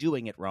forward, you're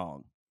doing it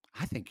wrong.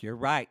 I think you're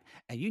right.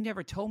 And you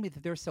never told me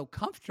that they're so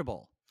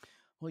comfortable.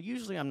 Well,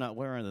 usually I'm not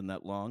wearing them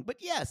that long, but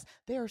yes,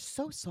 they are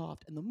so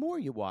soft, and the more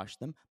you wash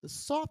them, the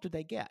softer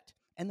they get.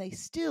 And they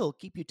still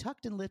keep you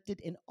tucked and lifted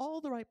in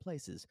all the right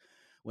places.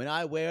 When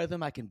I wear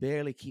them, I can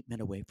barely keep men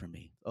away from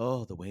me.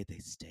 Oh, the way they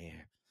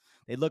stare.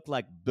 They look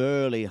like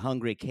burly,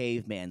 hungry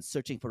cavemen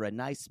searching for a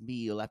nice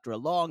meal after a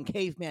long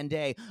caveman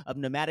day of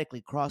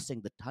nomadically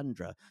crossing the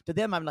tundra. To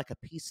them, I'm like a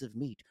piece of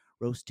meat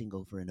roasting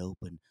over an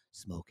open,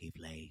 smoky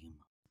flame.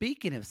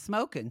 Speaking of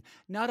smoking,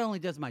 not only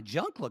does my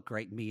junk look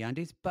great in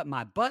MeUndies, but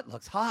my butt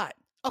looks hot.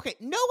 Okay,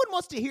 no one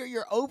wants to hear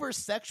your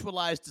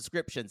over-sexualized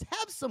descriptions.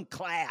 Have some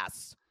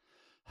class.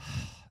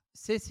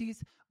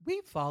 Sissies,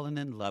 we've fallen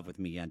in love with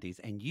MeUndies,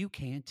 and you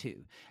can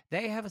too.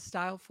 They have a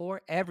style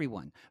for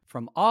everyone.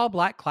 From all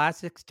black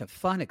classics to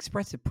fun,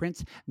 expressive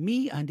prints,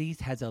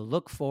 MeUndies has a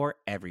look for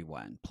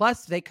everyone.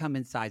 Plus, they come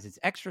in sizes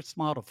extra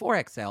small to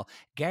 4XL,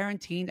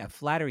 guaranteeing a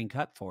flattering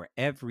cut for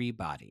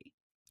everybody.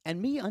 And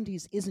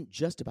MeUndies isn't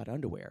just about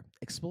underwear.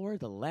 Explore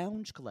the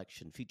Lounge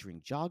collection featuring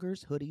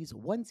joggers, hoodies,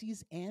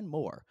 onesies, and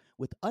more.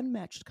 With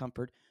unmatched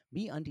comfort,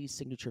 MeUndies'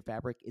 signature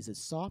fabric is as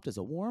soft as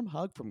a warm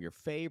hug from your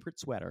favorite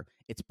sweater.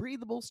 It's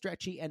breathable,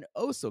 stretchy, and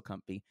oh so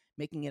comfy,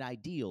 making it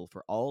ideal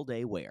for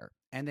all-day wear.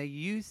 And they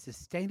use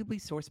sustainably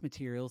sourced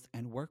materials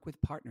and work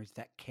with partners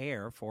that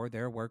care for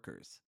their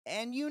workers.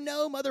 And you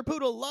know Mother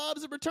Poodle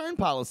loves a return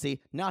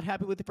policy. Not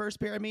happy with the first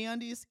pair of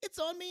MeUndies? It's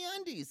on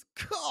MeUndies.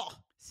 Cool.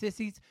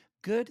 Sissies,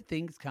 good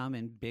things come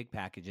in big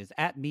packages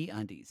at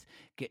MeUndies.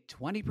 Get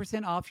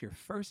 20% off your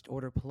first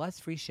order plus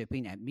free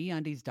shipping at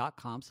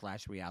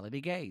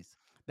MeUndies.com/realitygaze.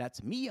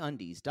 That's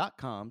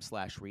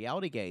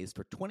MeUndies.com/realitygaze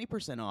for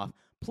 20% off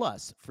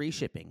plus free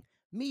shipping.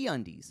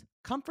 MeUndies,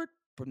 comfort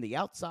from the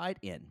outside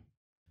in.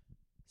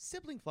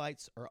 Sibling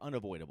fights are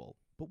unavoidable,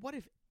 but what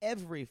if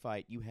every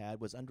fight you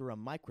had was under a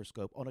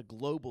microscope on a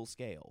global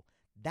scale?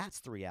 That's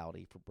the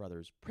reality for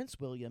brothers Prince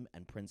William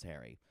and Prince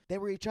Harry. They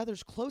were each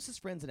other's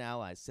closest friends and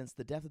allies since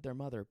the death of their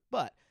mother,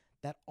 but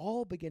that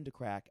all began to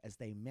crack as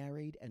they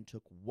married and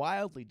took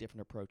wildly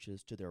different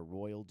approaches to their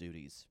royal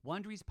duties.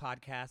 Wondery's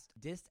podcast,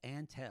 Dis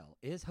and Tell,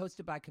 is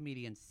hosted by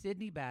comedians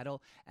Sydney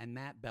Battle and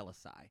Matt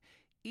Belisai.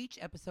 Each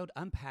episode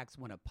unpacks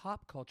one of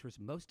pop culture's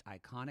most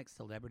iconic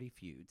celebrity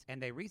feuds,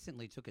 and they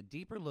recently took a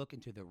deeper look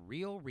into the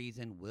real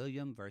reason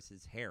William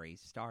versus Harry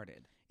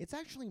started. It's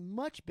actually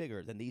much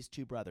bigger than these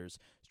two brothers,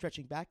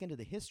 stretching back into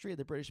the history of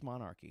the British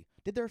monarchy.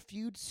 Did their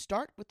feud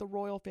start with the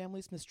royal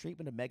family's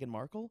mistreatment of Meghan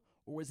Markle,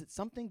 or was it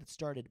something that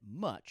started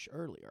much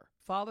earlier?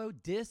 Follow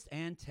Dis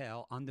and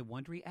Tell on the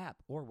Wondery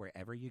app or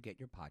wherever you get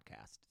your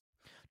podcasts.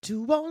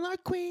 To all our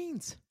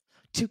queens,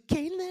 to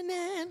Caitlin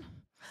and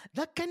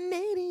the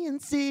Canadian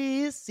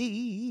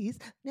sissies.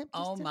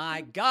 Oh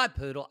my God,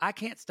 Poodle. I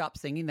can't stop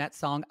singing that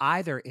song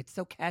either. It's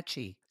so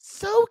catchy.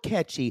 So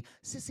catchy.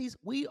 Sissies,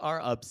 we are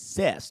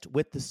obsessed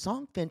with the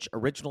Songfinch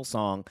original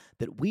song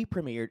that we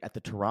premiered at the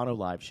Toronto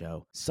Live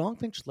Show.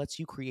 Songfinch lets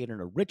you create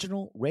an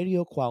original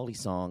radio quality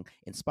song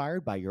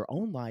inspired by your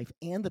own life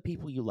and the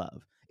people you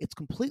love. It's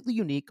completely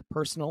unique,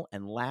 personal,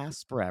 and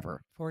lasts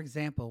forever. For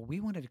example, we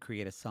wanted to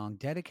create a song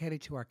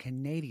dedicated to our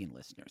Canadian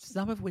listeners,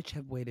 some of which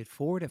have waited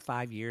 4 to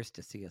 5 years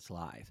to see us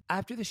live.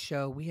 After the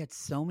show, we had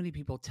so many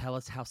people tell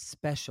us how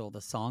special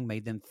the song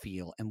made them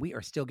feel, and we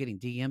are still getting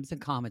DMs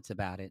and comments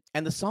about it.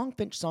 And the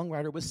Songfinch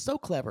songwriter was so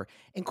clever,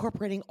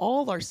 incorporating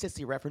all our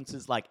sissy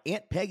references like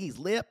Aunt Peggy's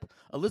Lip,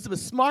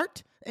 Elizabeth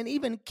Smart, and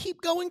even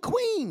Keep Going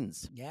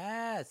Queens.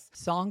 Yes.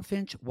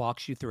 Songfinch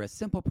walks you through a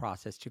simple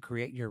process to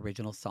create your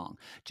original song.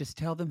 Just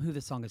tell them who the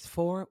song is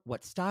for,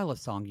 what style of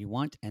song you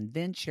want, and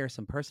then share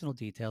some personal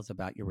details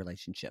about your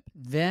relationship.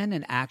 Then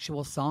an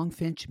actual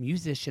Songfinch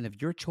musician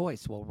of your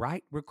choice will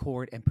write,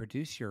 record, and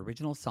produce your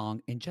original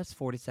song in just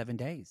 4 to 7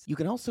 days. You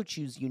can also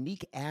choose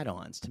unique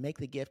add-ons to make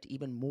the gift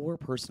even more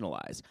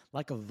personalized,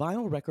 like a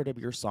vinyl record of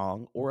your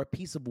song or a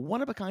piece of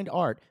one-of-a-kind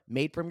art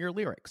made from your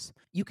lyrics.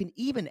 You can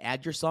even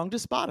add your song to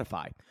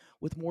Spotify.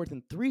 With more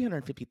than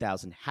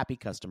 350,000 happy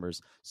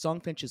customers,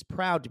 Songfinch is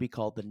proud to be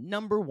called the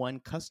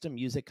 #1 custom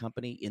music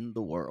company in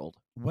the world.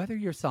 Whether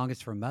your song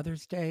is for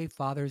Mother's Day,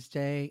 Father's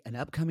Day, an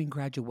upcoming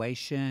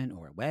graduation,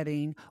 or a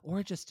wedding,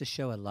 or just to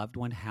show a loved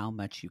one how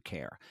much you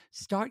care,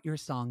 start your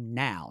song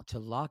now to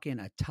lock in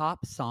a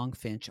top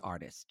Songfinch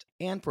artist.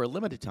 And for a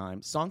limited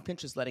time,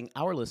 Songfinch is letting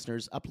our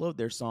listeners upload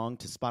their song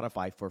to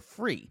Spotify for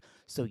free,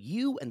 so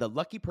you and the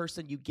lucky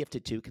person you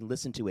gifted to can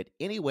listen to it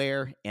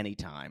anywhere,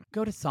 anytime.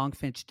 Go to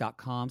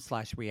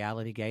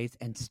songfinch.com/realitygaze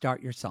and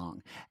start your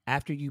song.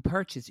 After you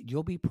purchase,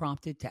 you'll be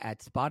prompted to add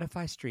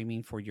Spotify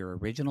streaming for your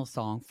original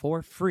song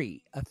for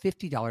free, a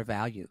 $50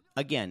 value.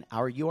 Again,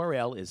 our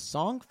URL is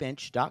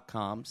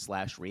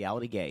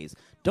songfinch.com/realitygaze.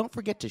 Don't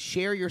forget to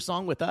share your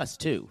song with us,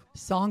 too.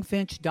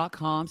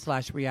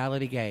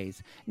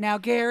 Songfinch.com/realitygaze. Now,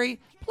 Gary,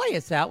 play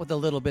us out with a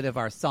little bit of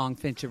our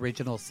Songfinch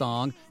original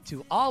song,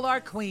 To All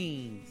Our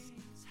Queens.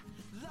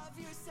 Love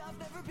yourself,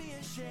 never be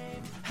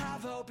ashamed.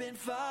 Have hope and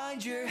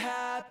find your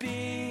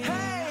happy.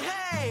 Hey,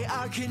 hey,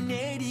 our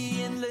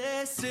Canadian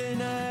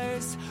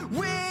listeners.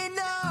 We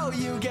know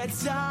you get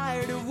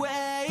tired of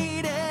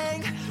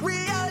waiting.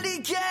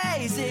 Reality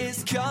Gaze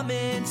is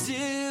coming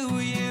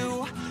to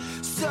you.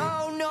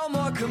 So no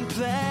more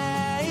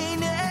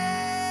complaining.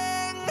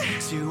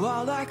 To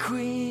all our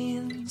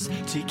queens,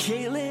 to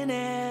Caitlin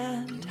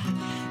and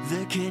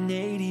the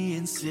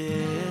Canadian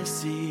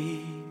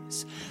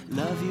sissies.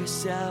 Love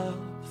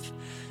yourself,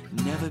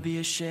 never be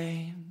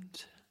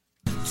ashamed.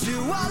 To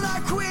all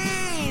our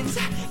queens,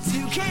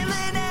 to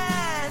Caitlin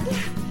and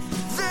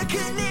the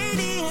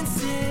Canadian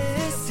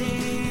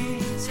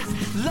sissies.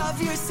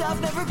 Love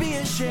yourself, never be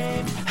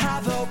ashamed.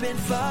 Have hope and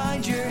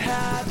find your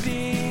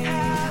happy.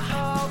 Have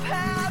hope,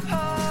 have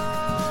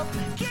hope.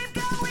 Keep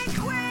going,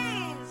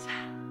 Queens.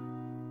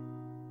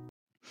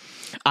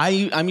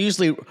 I'm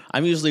usually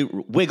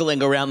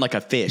wiggling around like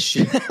a fish.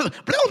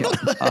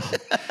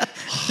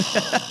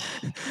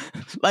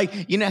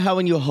 Like, you know how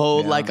when you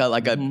hold like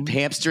a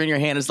hamster in your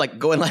hand, it's like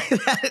going like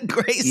that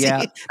crazy.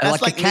 Yeah,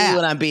 That's like a me cat.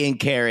 when I'm being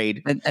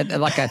carried. And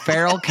like a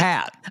feral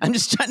cat I'm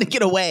just trying to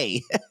get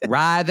away.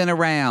 writhing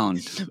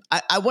around.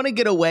 I want to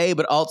get away,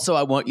 but also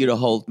I want you to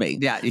hold me.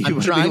 Yeah, you I'm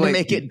wanna trying be to like-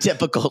 make it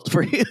difficult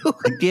for you.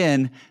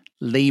 Again,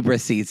 Libra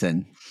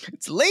season.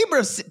 It's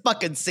Libra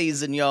fucking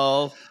season,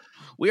 y'all.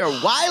 We are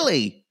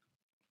wily.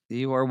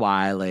 You are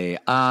wily.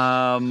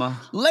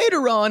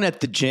 Later on at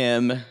the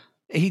gym,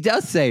 He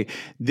does say,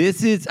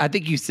 this is, I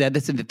think you said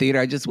this in the theater.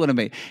 I just want to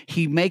make,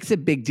 he makes a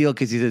big deal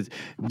because he says,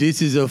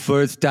 this is the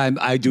first time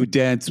I do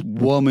dance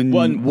one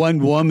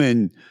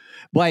woman.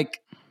 Like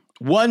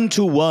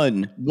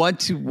 1-to-1.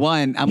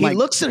 1-to-1. I'm He like,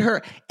 looks at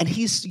her and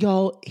his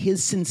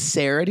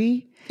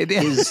sincerity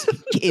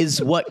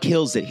is what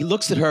kills it. He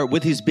looks at her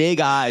with his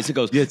big eyes and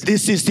goes,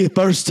 this is the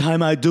first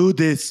time I do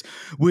this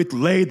with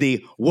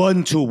lady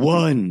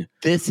 1-to-1.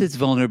 this is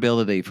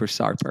vulnerability for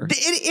Sarper. It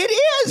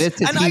is.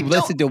 This is, he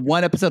listened to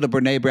one episode of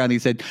Brene Brown. He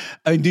said,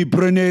 and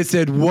Brene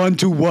said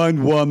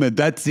 1-to-1 woman.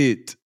 That's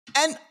it.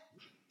 And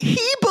he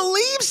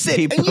believes it.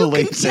 He and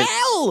believes you it. can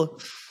tell.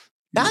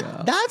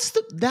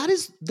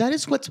 That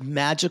is what's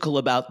magical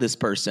about this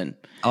person.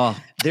 Oh,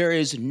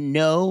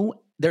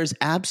 There's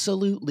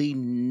absolutely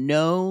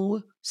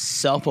no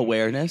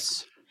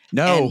self-awareness.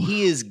 no. And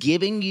he is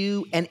giving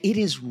you, and it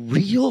is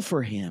real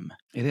for him.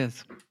 It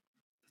is.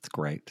 It's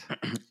great.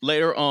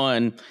 Later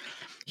on,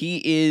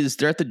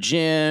 they're at the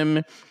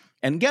gym,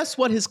 and guess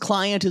what? His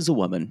client is a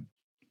woman.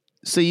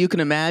 So you can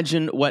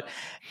imagine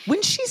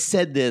when she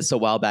said this a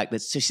while back,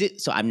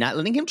 so I'm not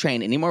letting him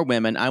train any more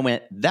women. I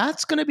went,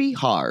 that's going to be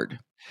hard.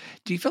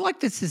 Do you feel like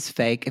this is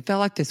fake? It felt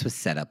like this was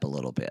set up a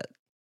little bit.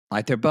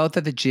 Like they're both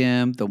at the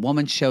gym. The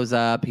woman shows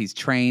up. He's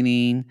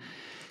training.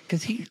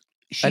 Because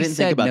I didn't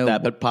think about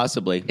that, but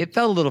possibly. It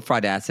felt a little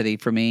fraudacity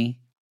for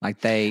me.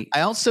 Like I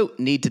also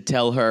need to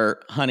tell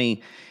her,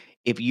 honey,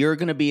 if you're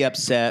going to be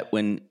upset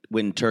when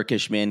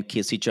Turkish men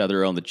kiss each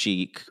other on the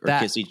cheek or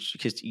kiss,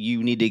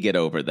 you need to get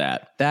over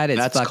that.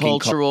 That's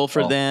cultural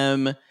for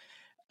them. It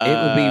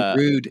would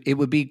be rude. It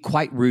would be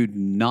quite rude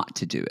not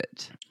to do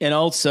it. And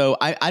also,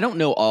 I don't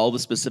know all the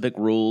specific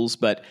rules,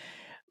 but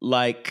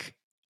like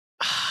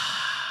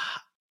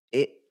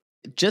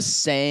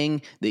just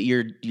saying that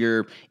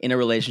you're in a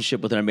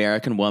relationship with an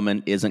American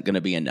woman isn't going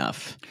to be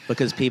enough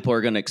because people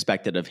are going to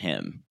expect it of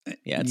him.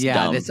 Yeah, it's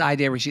dumb. This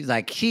idea where she's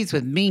like, he's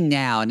with me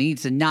now and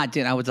needs to not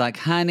do it. I was like,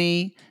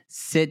 honey,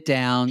 sit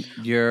down.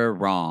 You're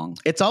wrong.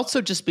 It's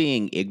also just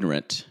being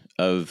ignorant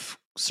of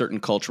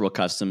certain cultural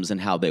customs and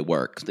how they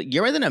work.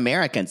 You're an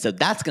American, so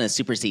that's going to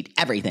supersede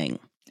everything.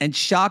 And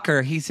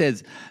shocker, he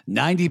says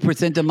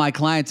 90% of my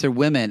clients are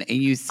women, and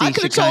you see, I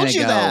could have told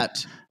you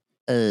that.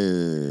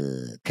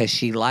 Because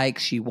she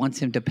wants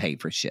him to pay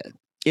for shit.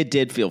 It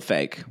did feel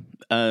fake.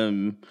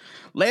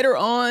 Later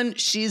on,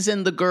 she's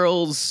in the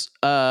girls'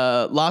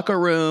 locker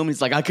room.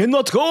 He's like, I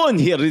cannot go in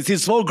here. This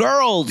is for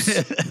girls.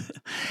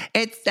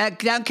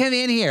 Don't come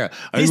in here.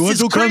 This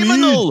is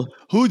criminal.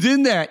 Who's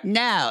in there?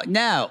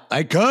 No,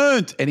 I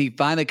can't. And he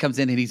finally comes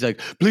in and he's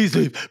like, please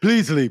leave,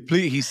 please leave,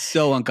 please. He's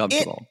so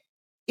uncomfortable.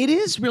 It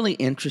is really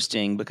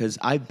interesting because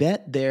I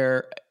bet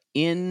they're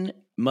in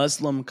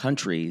Muslim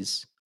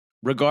countries,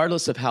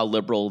 regardless of how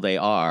liberal they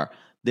are,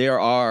 there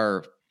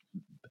are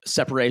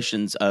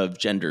separations of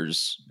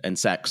genders and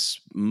sex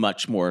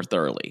much more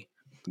thoroughly.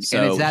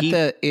 So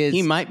and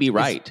he might be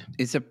right.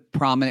 Is a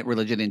prominent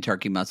religion in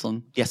Turkey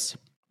Muslim? Yes.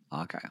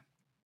 Okay.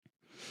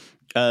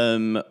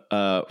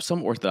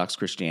 Some Orthodox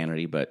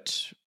Christianity,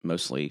 but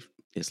mostly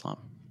Islam.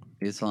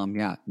 Islam,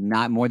 yeah.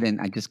 Not more than,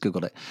 I just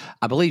Googled it.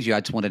 I believe you.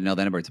 I just wanted to know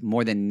the number. It's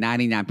more than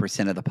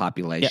 99% of the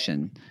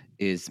population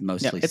is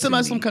mostly It's Sunni. a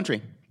Muslim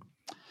country.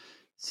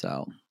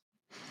 So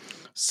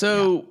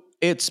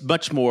it's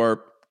much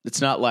more, it's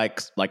not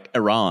like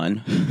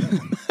Iran.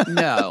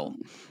 No.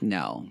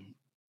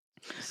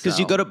 Because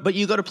you go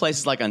to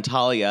places like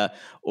Antalya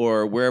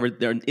or wherever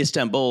they're in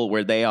Istanbul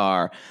where they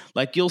are,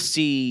 like you'll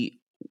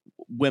see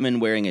women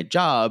wearing a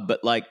hijab,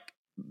 but like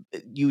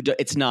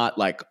it's not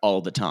like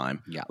all the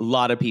time. Yeah. A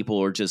lot of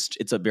people are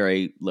it's a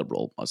very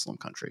liberal Muslim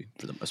country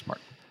for the most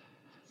part.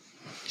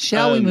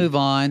 Shall we move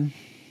on?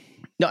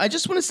 No, I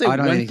just want to say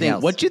one thing.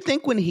 Else. What do you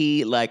think when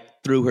he like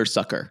threw her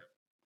sucker?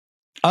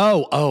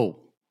 Oh.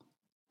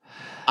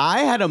 I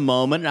had a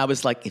moment and I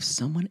was like, if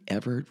someone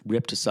ever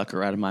ripped a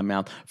sucker out of my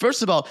mouth.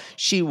 First of all,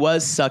 she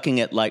was sucking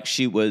it like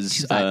she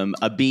was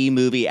a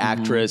B-movie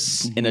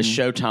actress in a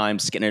Showtime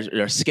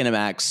or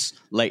Skinamax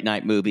late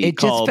night movie. It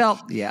called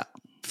just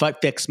felt,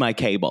 Fix My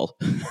Cable.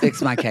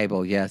 Fix My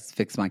Cable, yes.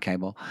 Fix My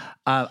Cable.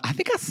 I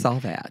think I saw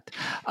that.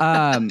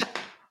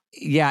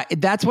 Yeah,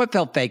 that's what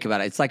felt fake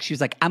about it. It's like she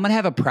was like, I'm going to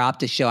have a prop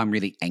to show I'm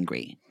really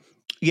angry.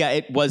 Yeah,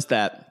 it was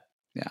that.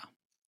 Yeah,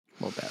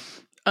 a little bit.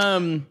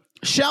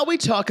 Shall we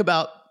talk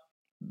about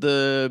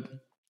the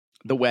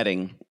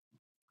wedding?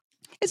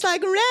 It's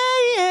like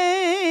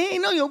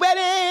rain on your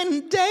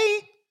wedding day.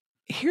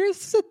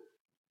 Here's the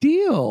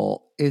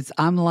deal: is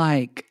I'm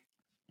like,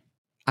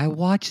 I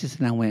watched this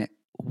and I went,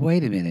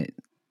 wait a minute.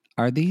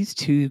 Are these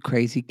two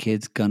crazy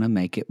kids gonna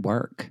make it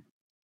work?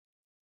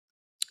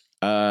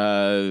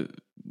 I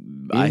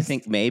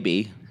think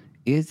maybe.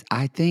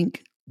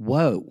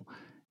 Whoa,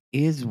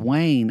 is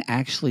Wayne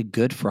actually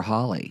good for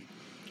Holly?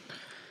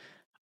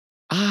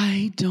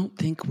 I don't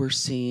think we're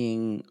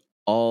seeing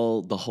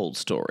the whole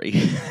story.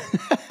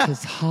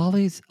 Because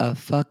Holly's a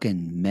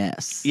fucking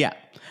mess. Yeah.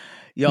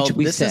 Y'all, Which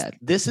we this said.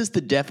 is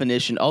the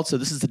definition. Also,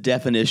 this is the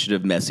definition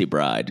of messy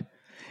bride.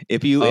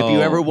 If you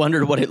ever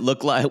wondered what it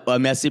looked like, a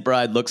messy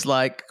bride looks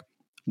like,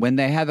 when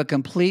they have a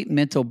complete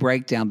mental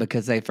breakdown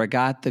because they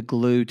forgot the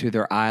glue to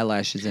their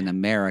eyelashes in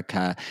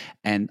America,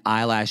 and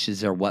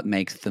eyelashes are what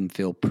makes them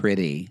feel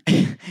pretty.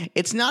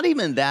 it's not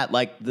even that.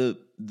 Like the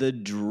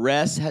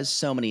dress has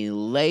so many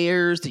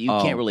layers that you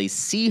can't really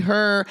see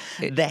her.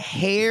 The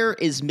hair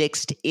is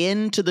mixed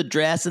into the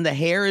dress, and the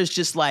hair is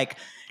just like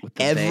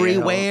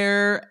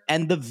everywhere. Veil.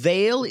 And the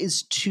veil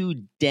is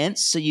too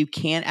dense, so you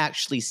can't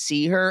actually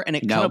see her. And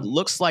it kind of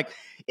looks like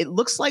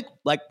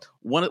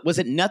one. Was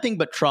it Nothing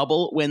But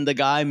Trouble when the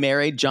guy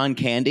married John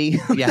Candy?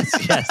 Yes.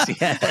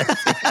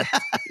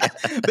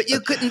 But you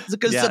couldn't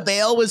because the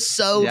veil was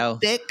so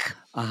thick.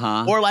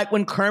 Uh-huh. Or like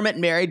when Kermit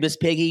married Miss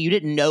Piggy, you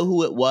didn't know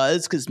who it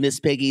was because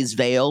Miss Piggy's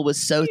veil was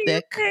so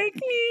thick. Make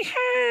me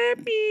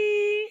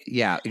happy.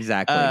 Yeah,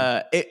 exactly.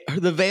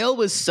 The veil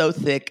was so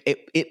thick,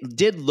 it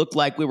did look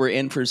like we were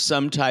in for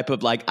some type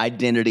of like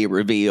identity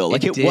reveal.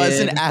 Like it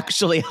wasn't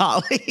actually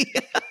Holly.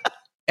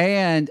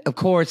 And of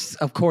course,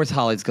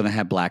 Holly's going to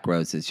have black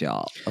roses,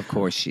 y'all. Of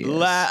course she is.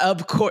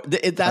 Of course,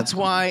 that's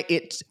why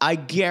I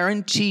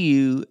guarantee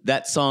you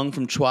that song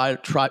from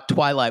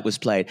Twilight was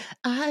played.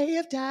 I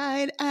have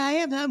died.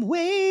 I'm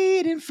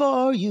waiting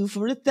for you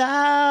for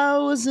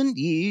 1,000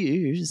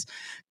 years.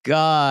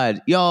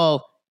 God,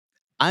 y'all,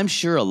 I'm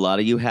sure a lot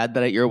of you had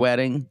that at your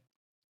wedding.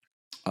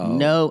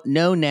 Oh.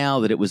 Know now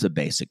that it was a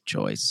basic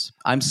choice.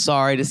 I'm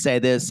sorry to say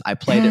this. I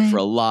played it for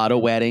a lot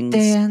of weddings.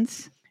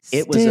 Dance.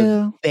 It was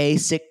a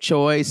basic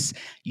choice.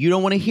 You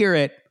don't want to hear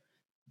it.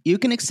 You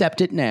can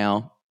accept it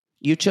now.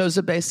 You chose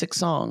a basic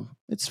song.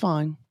 It's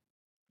fine.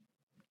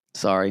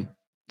 Sorry.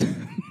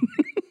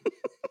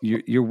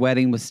 Your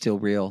wedding was still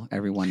real,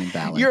 everyone in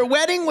Ballard. Your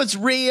wedding was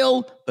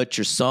real, but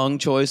your song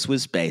choice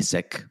was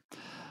basic.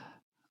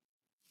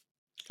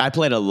 I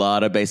played a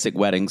lot of basic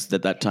weddings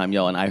at that time,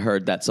 y'all, and I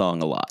heard that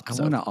song a lot. I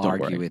want to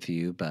argue with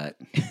you, but...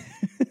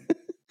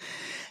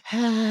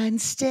 And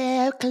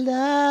step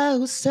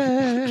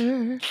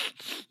closer.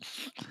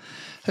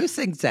 Who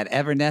sings that?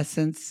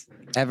 Evanescence?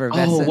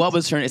 Oh, what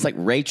was her name? It's like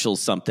Rachel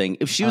something.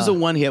 If she was a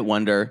one-hit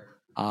wonder.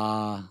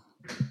 Yeah,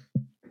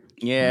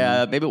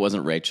 maybe it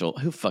wasn't Rachel.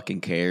 Who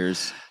fucking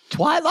cares?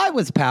 Twilight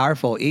was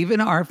powerful.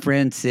 Even our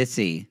friend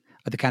Sissy,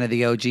 or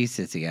the OG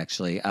Sissy,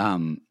 actually.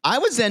 I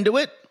was into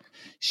it.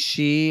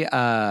 She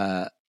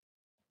was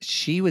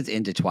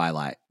into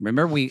Twilight.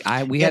 Remember, we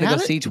had to go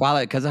see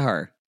Twilight because of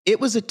her. It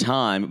was a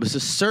time. It was a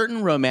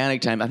certain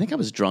romantic time. I think I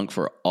was drunk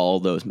for all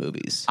those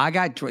movies.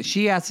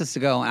 She asked us to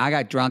go, and I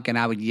got drunk, and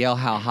I would yell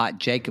how hot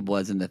Jacob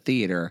was in the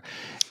theater.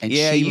 And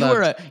yeah,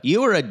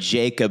 you were a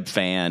Jacob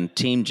fan,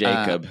 Team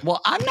Jacob.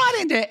 Well, I'm not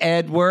into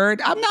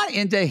Edward. I'm not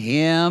into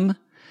him.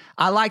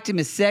 I liked him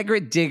as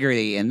Cedric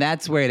Diggory, and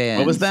that's where it ends.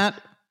 What was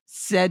that?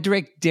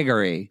 Cedric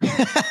Diggory.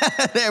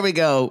 There we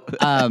go.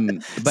 But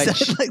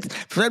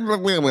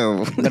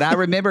I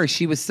remember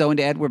she was so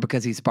into Edward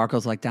because he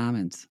sparkles like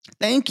diamonds.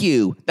 Thank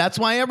you. That's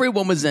why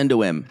everyone was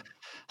into him.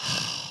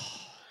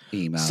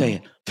 Emo. Say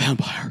it,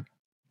 vampire.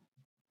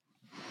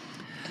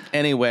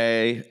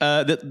 Anyway,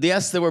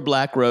 yes, there were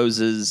black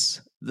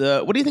roses.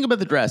 What do you think about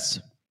the dress?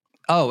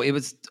 Oh, it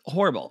was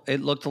horrible.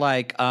 It looked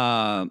like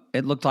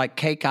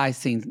cake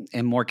icing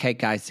and more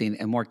cake icing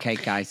and more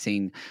cake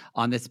icing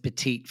on this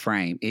petite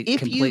frame. It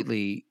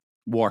completely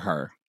wore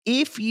her.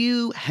 If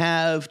you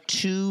have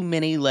too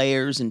many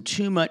layers and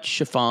too much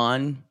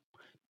chiffon,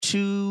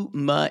 too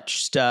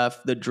much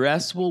stuff, the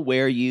dress will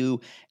wear you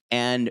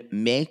and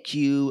make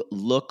you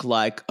look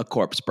like a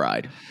corpse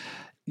bride.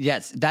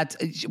 Yes,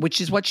 which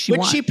is what she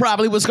wants. Which she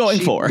probably was going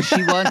for.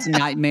 She was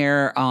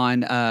Nightmare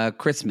on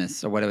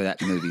Christmas or whatever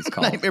that movie's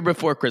called. Nightmare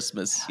Before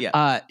Christmas. Yeah.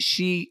 I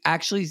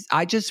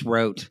just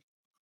wrote,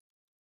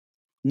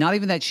 not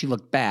even that she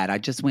looked bad. I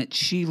just went,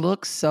 she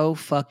looks so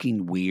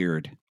fucking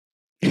weird.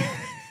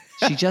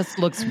 She just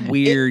looks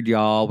weird,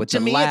 y'all, with the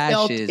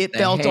lashes. It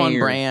felt on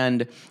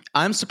brand.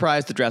 I'm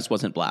surprised the dress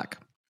wasn't black,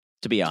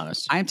 to be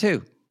honest. I am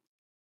too.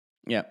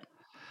 Yep.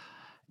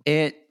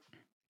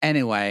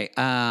 Anyway,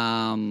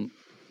 I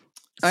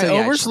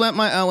overslept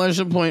my eyelash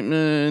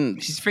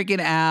appointment. She's freaking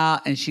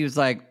out, and she was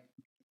like,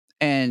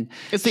 and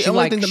it's the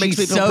only thing that makes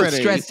me feel pretty. She's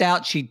so stressed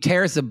out, she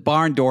tears the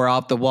barn door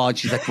off the wall, and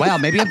she's like, wow,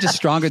 maybe I'm just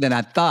stronger than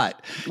I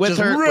thought. With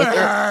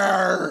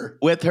her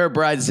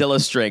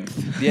bridezilla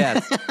strength.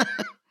 Yes.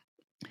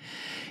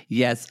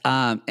 Yes,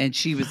 and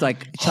she was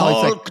like,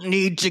 Hulk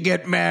need to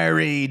get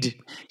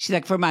married. She's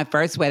like, for my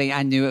first wedding,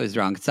 I knew it was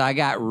wrong, so I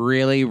got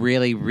really,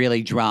 really,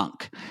 really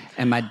drunk,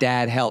 and my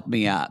dad helped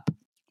me up.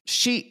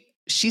 She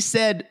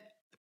said,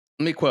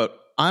 let me quote,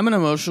 I'm an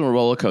emotional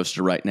roller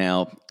coaster right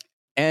now.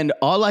 And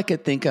all I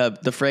could think of,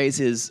 the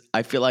phrase is,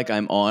 I feel like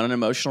I'm on an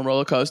emotional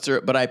roller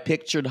coaster, but I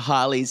pictured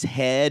Holly's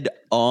head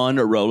on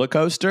a roller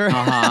coaster.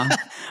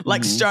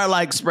 Like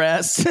Starlight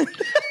Express.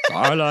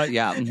 Starlight,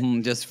 yeah.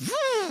 Just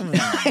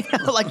I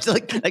know,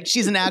 like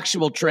she's an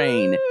actual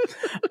train.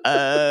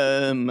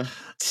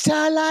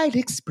 Starlight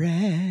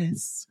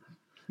Express.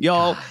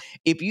 Y'all,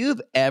 if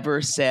you've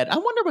ever said, I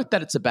wonder what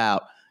that it's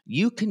about,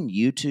 you can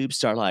YouTube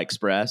Starlight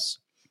Express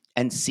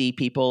and see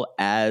people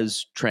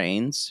as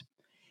trains.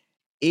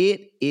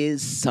 It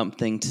is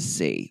something to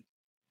see.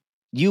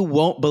 You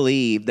won't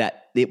believe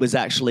that it was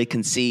actually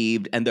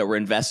conceived and there were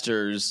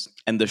investors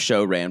and the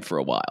show ran for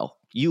a while.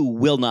 You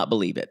will not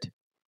believe it.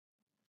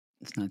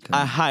 it's not good.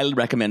 I highly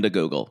recommend a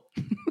Google.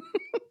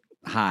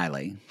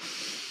 Highly.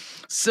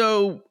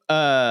 So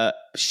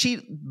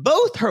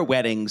both her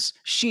weddings,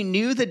 she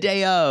knew the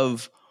day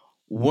of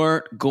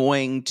weren't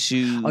going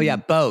to. Oh yeah,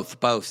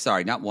 both.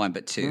 Sorry, not one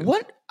but two.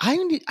 What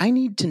I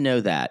need to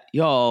know that,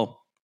 y'all.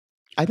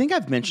 I think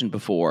I've mentioned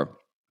before.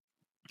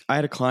 I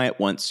had a client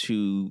once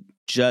who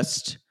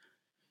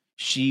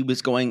she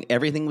was going.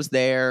 Everything was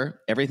there.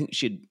 Everything,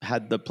 she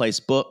had the place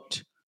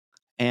booked,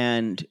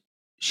 and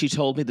she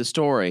told me the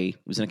story.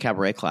 It was in a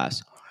cabaret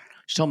class.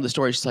 She told me the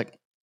story. She's like,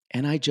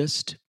 and I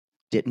just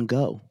didn't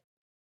go.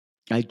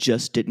 I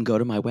just didn't go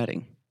to my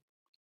wedding.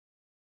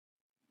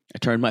 I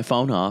turned my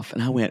phone off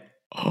and I went,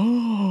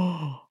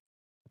 oh,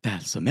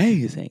 that's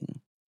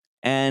amazing.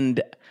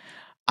 And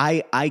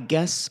I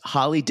guess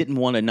Holly didn't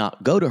want to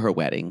not go to her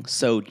wedding.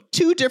 So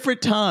 2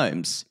 different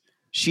times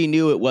she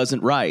knew it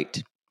wasn't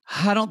right.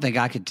 I don't think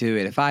I could do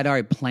it. If I'd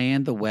already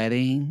planned the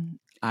wedding,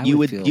 You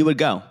would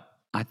go.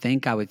 I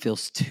think I would feel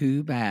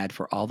too bad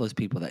for all those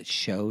people that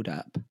showed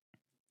up,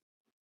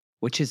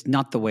 which is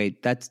not the way,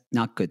 that's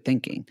not good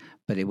thinking,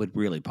 but it would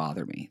really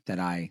bother me that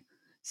I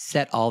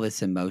set all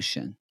this in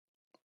motion.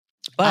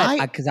 But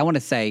because I want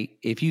to say,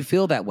 if you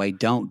feel that way,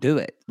 don't do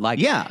it. Like,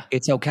 Yeah.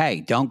 it's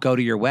okay. Don't go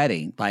to your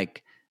wedding.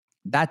 Like,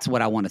 that's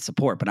what I want to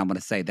support. But I'm going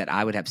to say that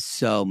I would have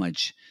so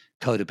much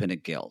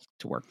codependent guilt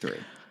to work through.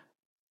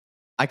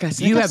 Like I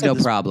said, You have no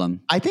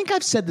problem. I think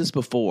I've said this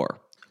before.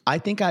 I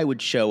think I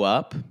would show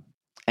up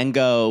and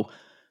go,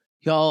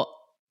 y'all,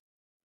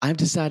 I've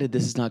decided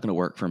this is not going to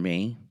work for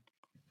me.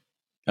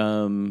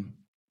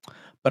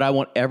 But I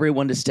want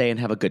everyone to stay and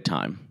have a good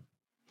time.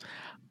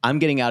 I'm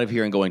getting out of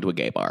here and going to a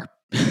gay bar.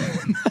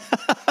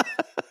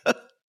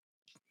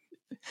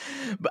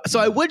 So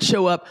I would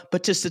show up,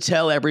 but just to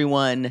tell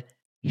everyone,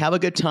 have a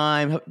good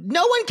time.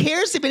 No one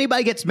cares if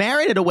anybody gets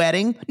married at a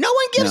wedding. No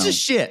one gives a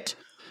shit.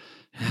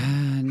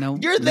 No.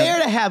 You're there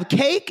to have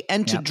cake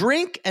and to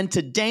drink and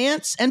to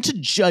dance and to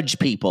judge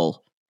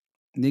people.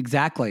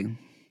 Exactly.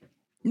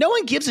 No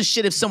one gives a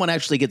shit if someone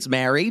actually gets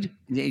married.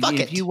 Fuck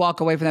if it. you walk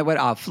away from that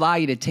wedding, I'll fly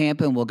you to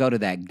Tampa and we'll go to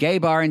that gay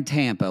bar in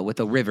Tampa with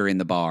a river in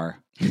the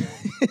bar.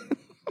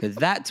 Because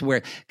that's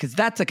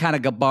the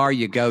kind of bar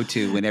you go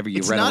to whenever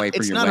you run away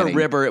from your wedding. It's not a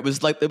river. It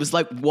was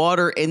like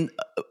water in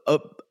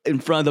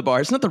front of the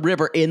bar. It's not the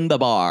river in the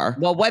bar.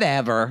 Well,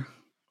 whatever.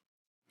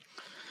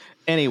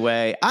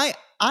 Anyway,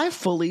 I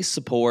fully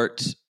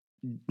support.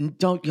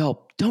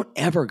 Don't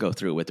ever go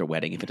through with their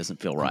wedding if it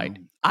doesn't feel right.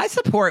 I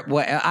support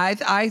what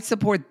I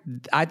support.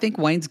 I think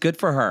Wayne's good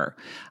for her.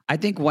 I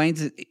think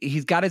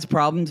he's got his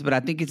problems, but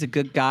I think he's a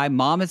good guy.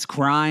 Mom is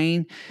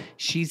crying.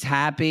 She's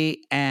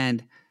happy.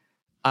 And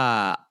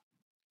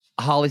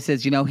Holly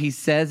says, he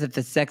says if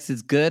the sex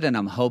is good, and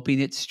I'm hoping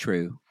it's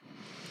true.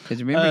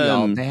 Because remember,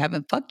 y'all, they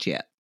haven't fucked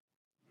yet.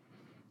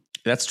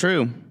 That's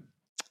true.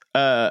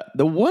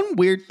 The one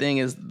weird thing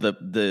is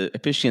the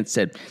officiant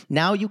said,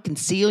 "Now you can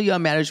seal your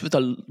marriage with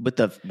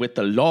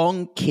a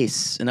long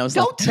kiss." And I was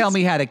Don't tell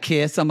me how to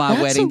kiss on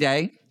my wedding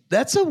day.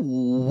 That's a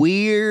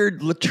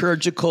weird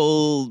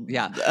liturgical.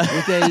 Yeah,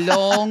 with a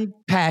long,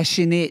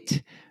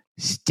 passionate,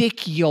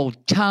 stick your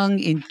tongue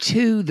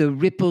into the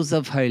ripples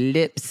of her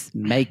lips,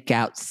 make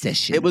out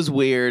session. It was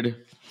weird.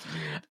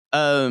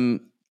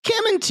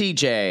 Kim and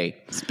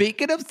TJ.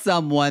 Speaking of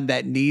someone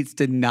that needs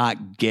to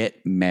not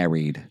get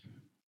married.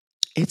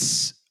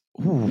 It's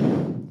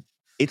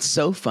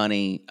so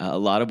funny. A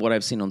lot of what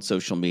I've seen on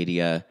social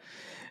media,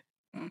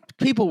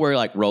 people were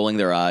like rolling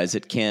their eyes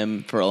at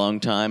Kim for a long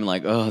time,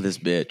 like, oh, this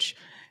bitch.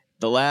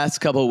 The last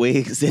couple of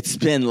weeks, it's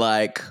been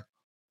like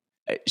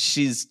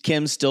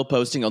Kim's still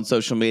posting on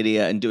social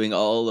media and doing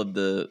all of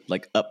the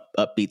like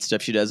upbeat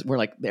stuff she does.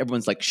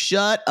 Everyone's like,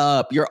 shut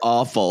up, you're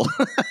awful.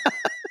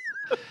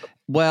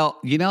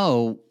 Well,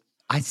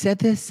 I said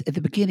this at the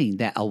beginning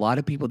that a lot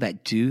of people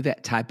that do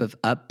that type of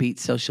upbeat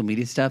social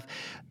media stuff,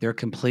 they're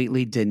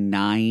completely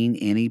denying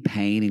any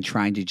pain and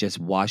trying to just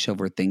wash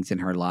over things in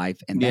her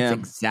life. And that's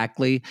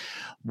exactly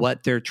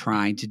what they're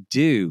trying to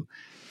do.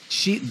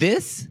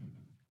 She's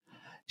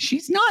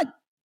not,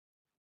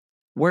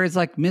 whereas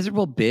like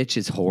miserable bitch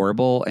is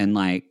horrible. And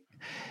like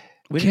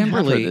we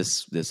Kimberly, didn't have her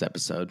this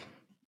episode.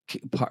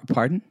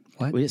 Pardon?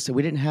 What? We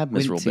didn't have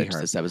miserable bitch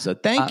this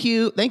episode. Thank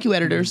you,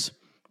 editors.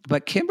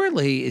 But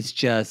Kimberly is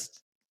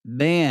just,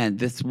 man,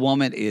 this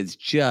woman is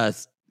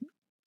just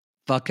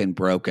fucking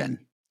broken.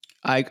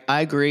 I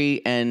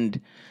agree. And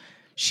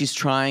she's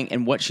trying,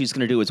 and what she's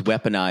going to do is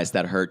weaponize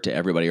that hurt to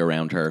everybody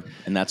around her,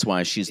 and that's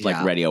why she's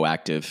like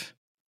radioactive.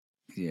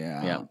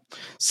 Yeah.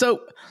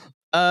 So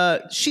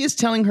she is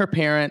telling her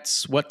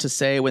parents what to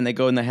say when they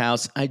go in the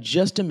house. I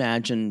just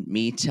imagine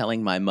me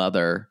telling my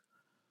mother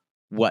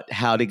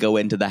how to go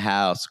into the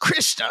house.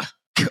 Krista,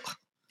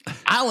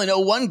 I only know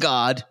one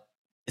God.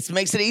 It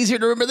makes it easier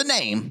to remember the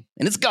name,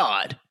 and it's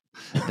God.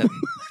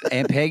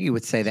 Aunt Peggy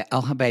would say that,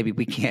 oh, baby,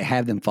 we can't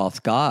have them false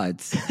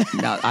gods.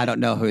 No, I don't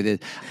know who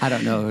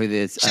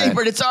this.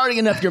 Shepherd, it's already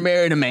enough you're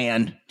marrying a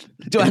man.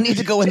 Do I need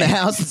to go in the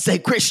house and say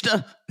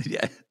Krista?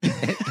 Yeah.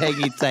 Aunt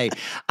Peggy'd say,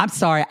 I'm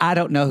sorry, I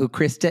don't know who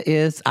Krista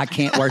is. I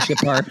can't worship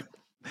her.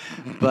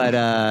 But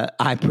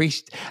I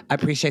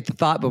appreciate the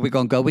thought, but we're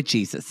going to go with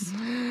Jesus.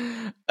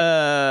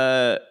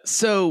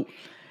 So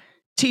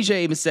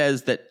TJ even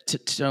says that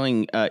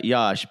telling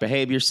Yash,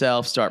 behave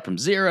yourself, start from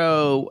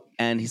zero.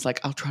 And he's like,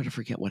 I'll try to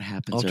forget what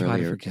happens earlier. Try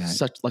to forget.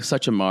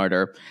 Such a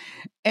martyr.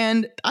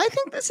 And I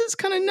think this is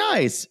kind of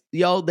nice.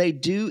 Y'all, the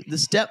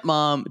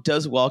stepmom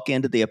does walk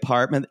into the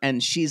apartment,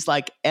 and she's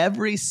like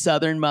every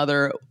Southern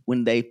mother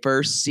when they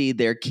first see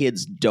their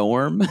kid's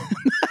dorm.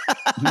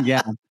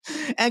 Yeah.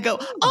 And go,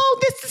 oh,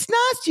 this is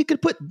nice. You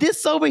could put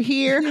this over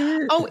here.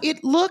 Oh,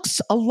 it looks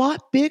a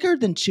lot bigger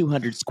than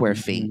 200 square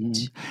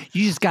feet.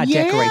 You just got to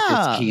decorate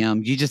this,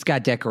 Kim. You just got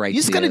to decorate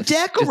this. You just got to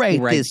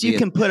decorate this. You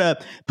can put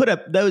up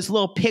those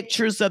little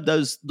pictures of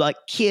those like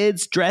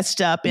kids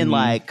dressed up in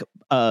like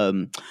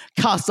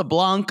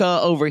Casablanca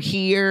over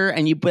here,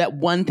 and you put that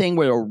one thing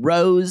where a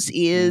rose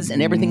is,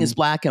 and everything is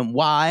black and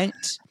white.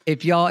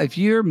 If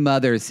your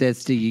mother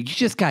says to you, you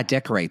just got to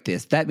decorate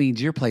this, that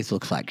means your place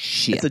looks like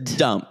shit. It's a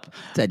dump.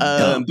 It's a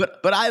dump.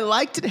 But I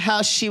liked it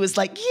how she was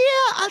like,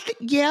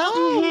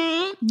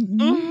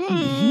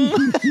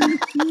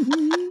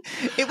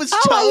 It was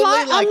totally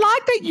I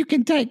like that you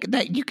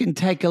can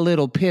take a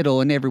little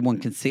piddle and everyone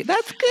can see it.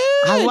 That's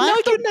good. I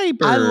like your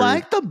neighbor. I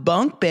like the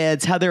bunk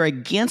beds, how they're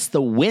against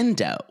the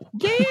window.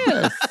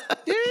 Yes.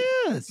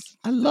 Yes.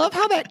 I love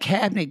how that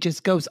cabinet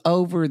just goes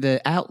over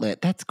the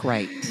outlet. That's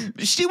great.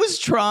 She was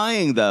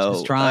trying, though. She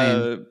was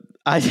trying.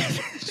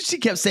 She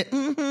kept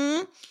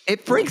saying,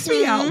 It freaks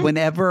me out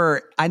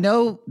whenever I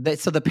know that.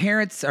 So the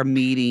parents are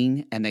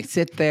meeting and they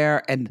sit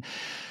there and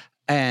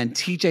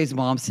TJ's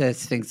mom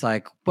says things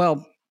like,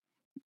 well,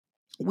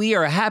 we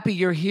are happy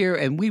you're here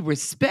and we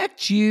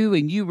respect you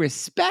and you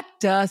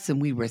respect us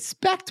and we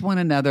respect one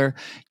another.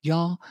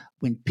 Y'all,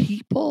 when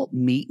people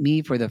meet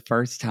me for the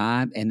first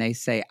time and they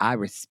say, I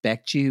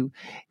respect you,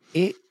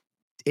 it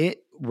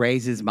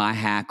raises my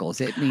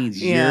hackles. It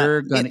means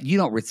you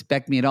don't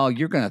respect me at all.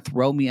 You're going to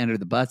throw me under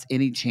the bus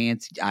any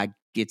chance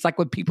it's like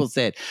when people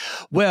said,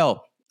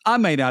 well, I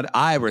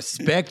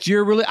respect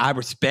your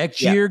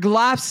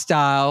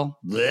lifestyle.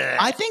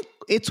 I think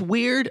it's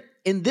weird.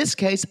 In this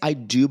case, I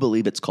do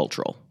believe it's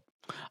cultural.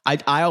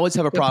 I always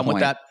have a problem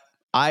with that.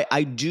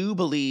 I do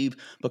believe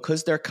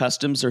because their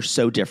customs are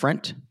so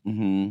different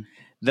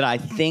that I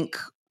think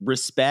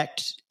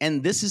respect,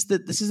 and this is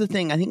the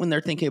thing. I think when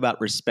they're thinking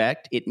about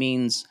respect, it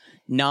means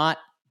not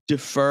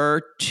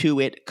defer to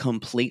it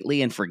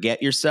completely and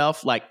forget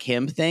yourself like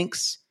Kim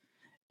thinks.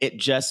 It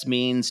just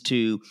means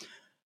to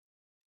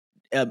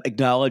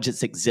acknowledge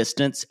its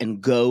existence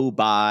and go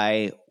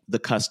by the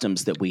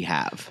customs that we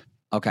have.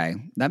 Okay,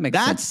 that makes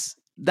sense.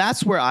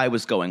 That's where I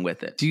was going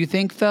with it. Do you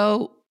think,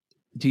 though,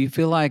 do you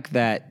feel like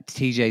that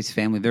TJ's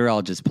family, they're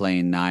all just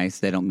playing nice?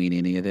 They don't mean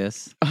any of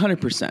this?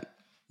 100%.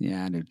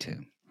 Yeah, I do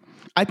too.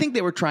 I think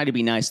they were trying to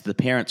be nice. The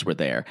parents were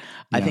there.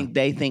 Yeah. I think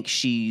they think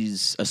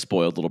she's a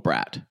spoiled little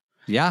brat.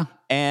 Yeah.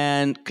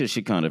 And because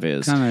she kind of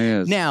is.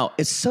 Now,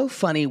 it's so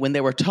funny when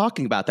they were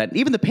talking about that.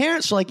 Even the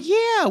parents are like,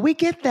 yeah, we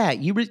get that.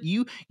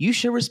 You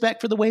show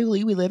respect for the way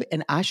we live,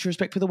 and I show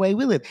respect for the way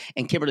we live.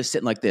 And Kimberly's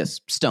sitting like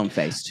this,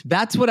 stone-faced.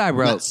 That's what I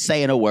wrote. Not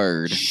saying a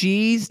word.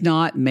 She's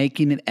not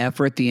making an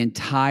effort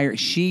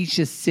she's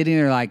just sitting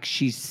there like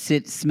she's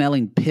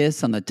smelling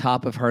piss on the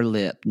top of her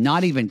lip.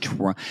 Not even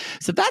trying.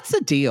 So that's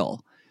the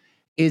deal,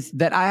 is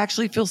that I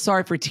actually feel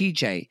sorry for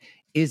TJ,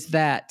 is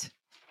that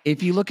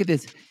if you look at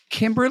this,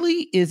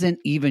 Kimberly isn't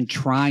even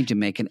trying to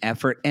make an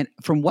effort. And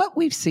from what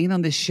we've seen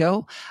on this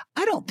show,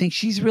 I don't think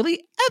she's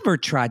really ever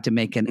tried to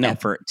make an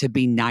effort to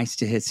be nice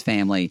to his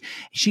family.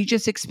 She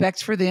just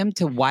expects for them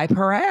to wipe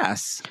her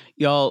ass.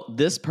 Y'all,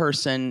 this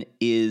person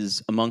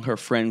is, among her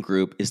friend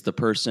group, is the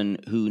person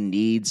who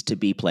needs to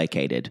be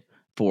placated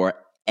for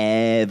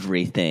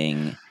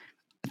everything.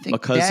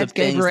 Because of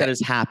things that has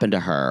happened to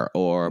her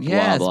or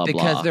blah, blah, blah.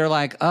 Because they're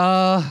like,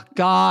 oh,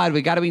 God,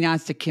 we got to be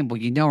nice to Kim.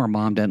 Well, her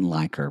mom doesn't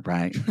like her,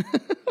 right?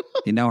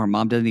 Her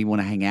mom doesn't even want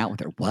to hang out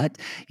with her. What?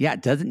 Yeah,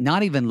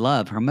 not even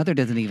love. Her mother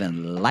doesn't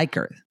even like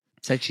her.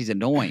 Said she's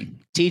annoying.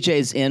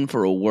 TJ's in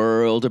for a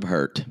world of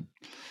hurt.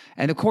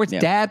 And of course,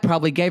 Dad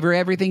probably gave her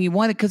everything he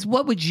wanted, because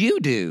what would you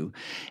do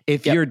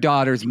if your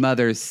daughter's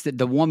mother,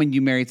 the woman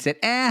you married, said,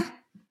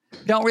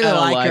 don't really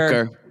like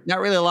her. Not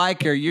really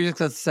like her. You're just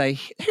going to say,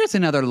 here's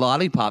another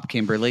lollipop,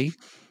 Kimberly.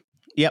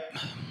 Yep.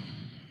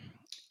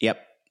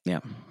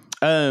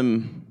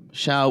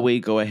 Shall we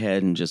go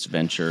ahead and just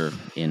venture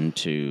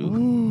into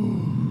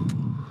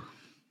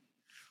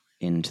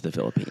into the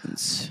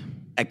Philippines.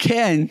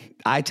 Again,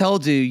 I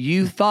told you,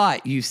 you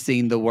thought you've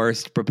seen the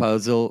worst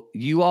proposal.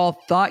 You all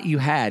thought you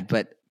had,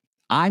 but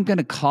I'm going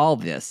to call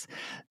this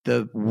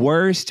the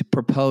worst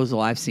proposal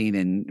I've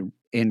seen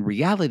in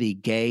reality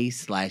gay /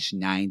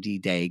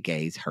 90-day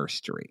gays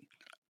history.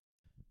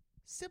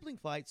 Sibling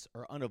fights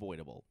are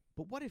unavoidable,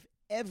 but what if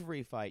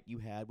every fight you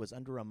had was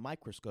under a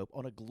microscope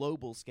on a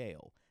global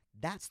scale?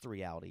 That's the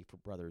reality for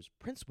brothers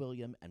Prince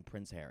William and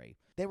Prince Harry.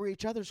 They were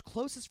each other's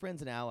closest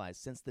friends and allies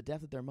since the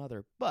death of their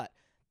mother, but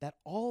that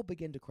all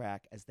began to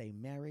crack as they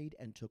married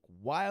and took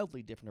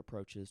wildly different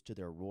approaches to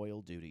their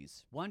royal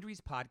duties. Wondery's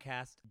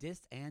podcast,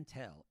 Dis and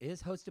Tell,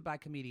 is hosted by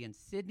comedians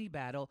Sydney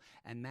Battle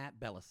and Matt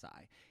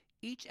Belisai.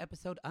 Each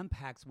episode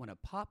unpacks one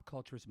of pop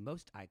culture's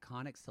most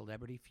iconic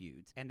celebrity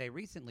feuds, and they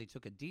recently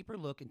took a deeper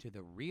look into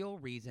the real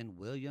reason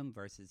William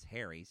versus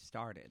Harry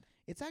started.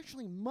 It's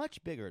actually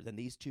much bigger than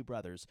these two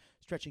brothers,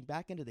 stretching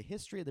back into the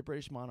history of the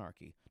British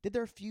monarchy. Did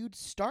their feud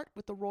start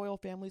with the royal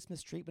family's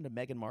mistreatment of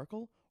Meghan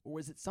Markle, or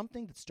was it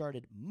something that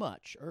started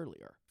much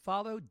earlier?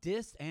 Follow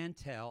Dis and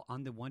Tell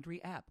on the Wondery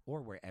app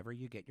or wherever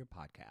you get your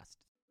podcasts.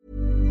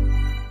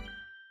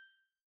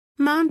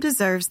 Mom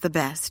deserves the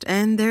best,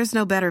 and there's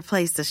no better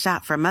place to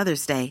shop for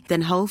Mother's Day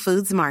than Whole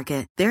Foods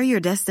Market. They're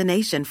your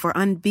destination for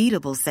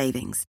unbeatable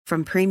savings,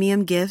 from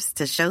premium gifts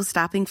to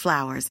show-stopping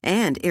flowers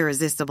and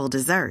irresistible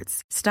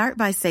desserts. Start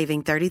by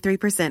saving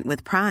 33%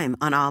 with Prime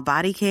on all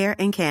body care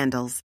and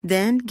candles.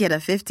 Then get a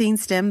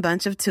 15-stem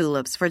bunch of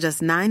tulips for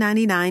just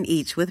 $9.99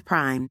 each with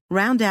Prime.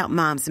 Round out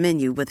Mom's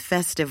menu with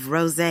festive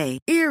rosé,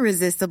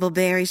 irresistible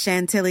berry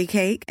chantilly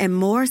cake, and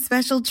more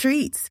special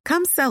treats.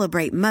 Come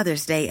celebrate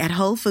Mother's Day at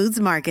Whole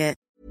Foods Market.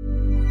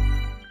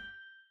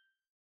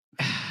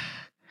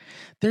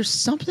 There's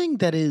something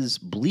that is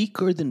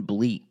bleaker than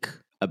bleak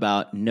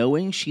about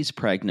knowing she's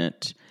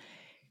pregnant.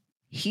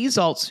 He's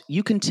also,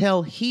 you can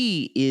tell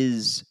he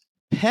is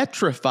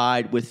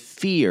petrified with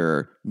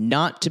fear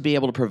not to be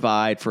able to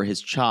provide for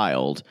his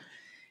child.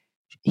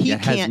 He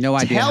has no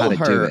idea how to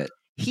do it.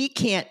 He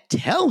can't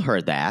tell her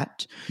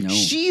that. No.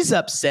 She's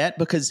upset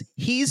because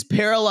he's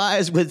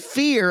paralyzed with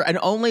fear and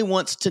only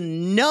wants to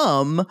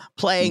numb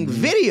playing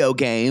video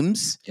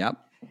games. Yep.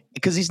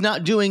 Because he's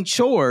not doing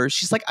chores.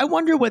 She's like, I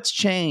wonder what's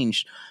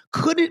changed.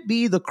 Could it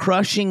be the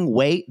crushing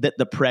weight that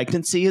the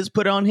pregnancy has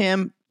put on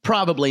him?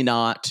 Probably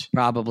not.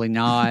 Probably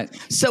not.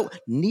 So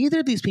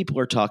neither of these people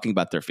are talking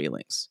about their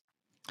feelings.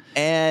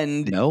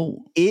 And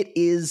no, it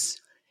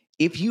is,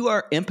 if you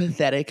are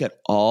empathetic at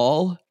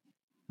all,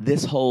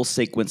 this whole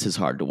sequence is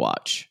hard to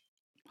watch.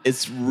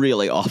 It's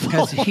really awful.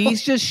 Because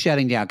he's just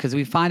shutting down. Because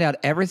we find out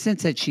ever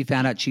since that she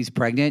found out she's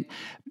pregnant,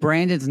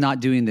 Brandon's not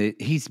doing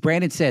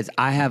Brandon says,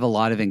 I have a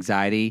lot of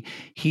anxiety.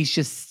 He's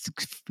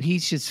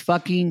just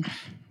fucking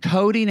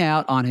coding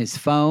out on his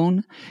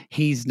phone.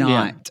 He's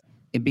not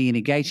being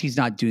engaged. He's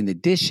not doing the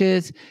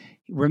dishes.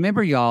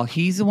 Remember, y'all,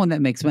 he's the one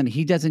that makes money.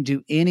 He doesn't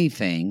do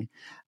anything.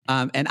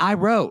 And I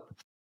wrote,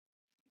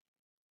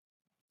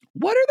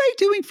 what are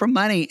they doing for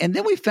money? And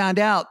then we found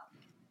out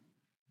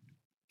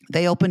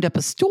they opened up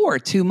a store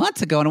 2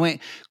 months ago, and I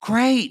went,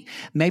 great.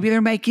 Maybe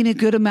they're making a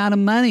good amount of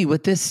money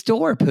with this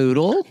store,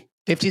 Poodle.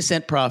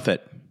 50-cent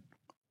profit.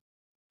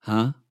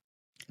 Huh?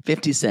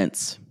 50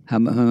 cents. How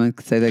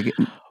much say they get?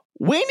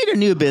 We need a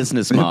new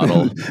business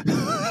model.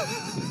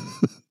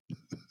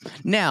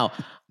 Now,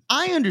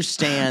 I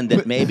understand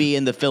that maybe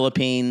in the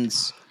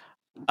Philippines,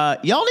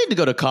 y'all need to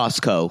go to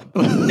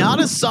Costco.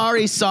 Not a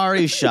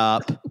sorry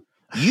shop.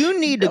 You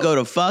need to go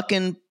to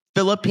fucking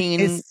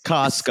Philippine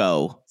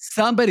Costco.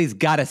 Somebody's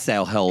got to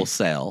sell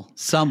wholesale.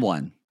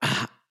 Someone.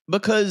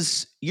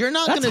 Because you're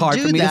not going to do That's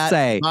hard for me that to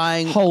say.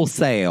 buying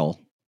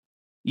Wholesale.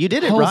 You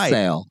did it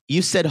Wholesale. right.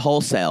 You said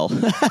wholesale.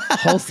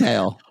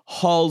 Wholesale.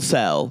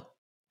 Wholesale.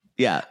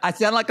 Yeah. I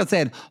sound like I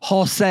said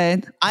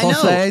wholesale. I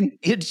know.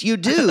 You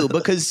do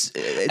because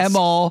it's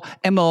MR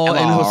and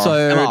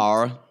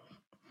wholesale.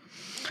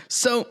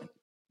 So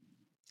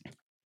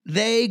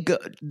they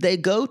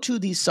go to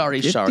the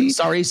sorry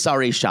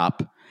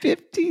shop.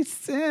 50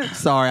 cents.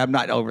 Sorry, I'm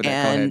not over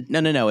that. And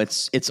no,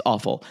 it's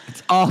awful.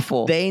 It's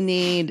awful. They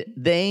need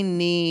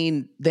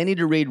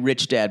to read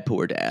Rich Dad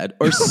Poor Dad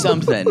or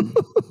something.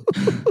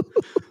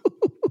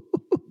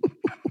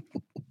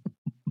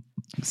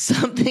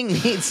 Something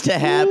needs to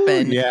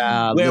happen.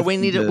 Where we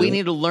need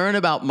to learn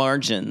about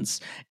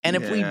margins. And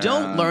if we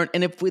don't learn,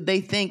 and if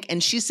they think,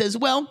 and she says,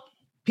 well,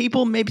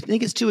 people maybe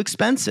think it's too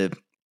expensive.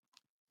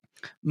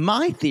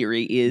 My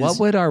theory is, what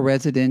would our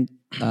resident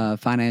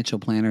financial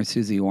planner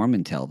Susie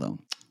Orman tell them?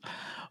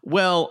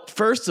 Well,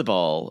 first of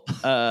all,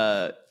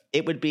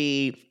 it would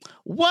be,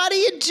 what are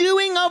you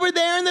doing over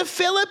there in the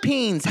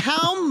Philippines?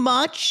 How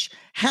much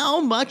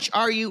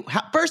are you?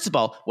 First of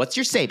all, what's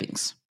your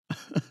savings?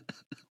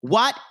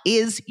 What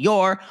is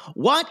your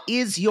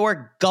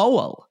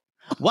goal?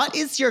 What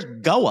is your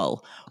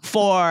goal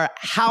for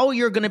how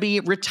you're going to be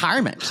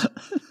retirement?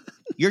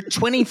 You're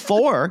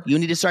 24. You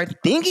need to start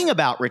thinking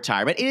about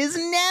retirement. It is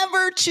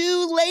never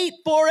too late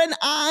for an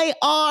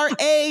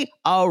IRA,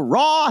 a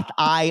Roth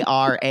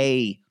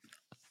IRA.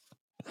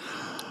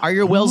 Are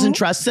your wills and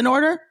trusts in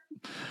order?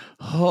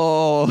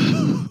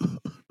 Oh.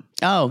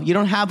 Oh, you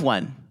don't have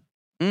one.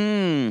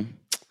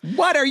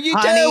 What are you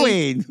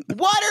Honey, doing?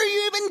 What are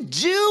you even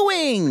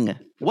doing?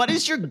 What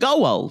is your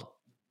goal?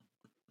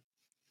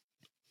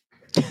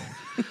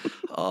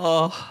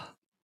 Oh,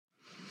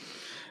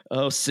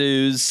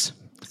 Suze.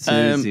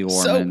 Susie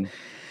Orman. So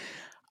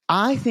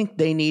I think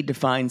they need to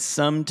find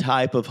some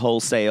type of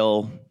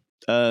wholesale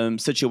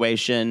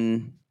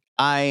situation.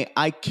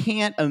 I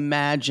can't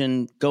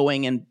imagine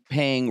going and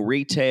paying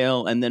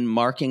retail and then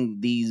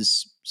marking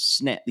these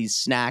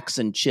snacks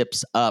and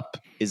chips up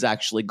is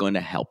actually going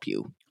to help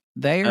you.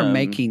 They are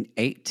making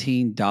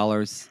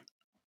 $18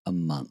 a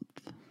month.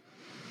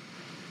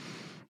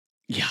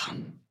 Yeah.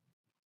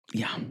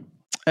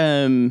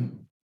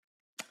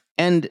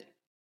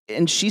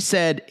 And she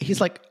said,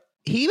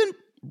 he even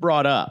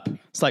brought up,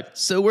 it's like,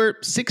 so we're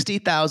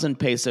 60,000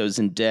 pesos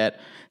in debt.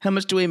 How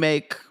much do we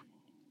make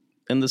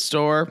in the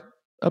store?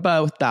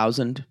 About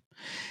 1,000.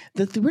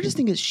 The weirdest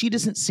thing is she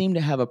doesn't seem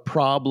to have a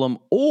problem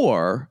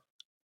or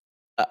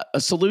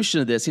a solution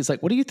to this. He's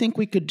like, what do you think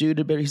we could do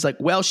to better? He's like,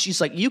 well, she's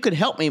like, you could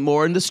help me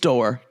more in the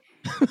store.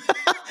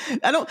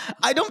 I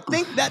don't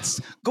think that's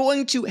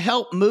going to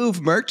help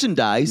move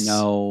merchandise.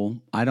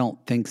 No, I don't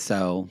think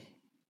so.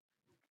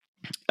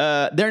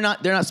 They're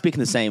not speaking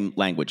the same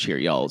language here,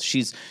 y'all.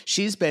 She's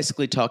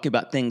basically talking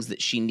about things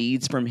that she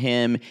needs from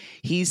him.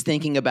 He's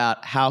thinking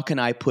about how can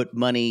I put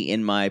money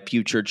in my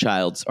future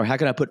child's, or how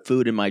can I put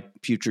food in my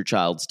future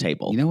child's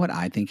table? You know what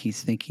I think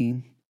he's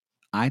thinking?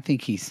 I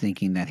think he's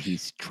thinking that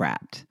he's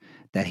trapped,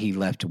 that he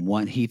left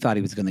he thought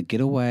he was going to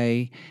get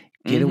away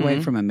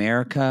from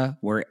America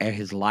where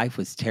his life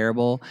was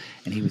terrible,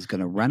 and he was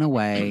going to run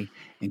away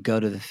and go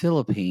to the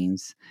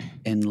Philippines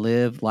and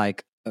live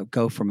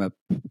go from a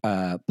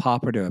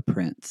pauper to a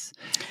prince.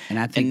 And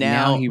I think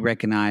now he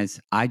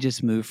recognized, I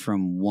just moved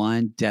from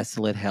one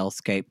desolate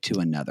hellscape to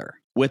another.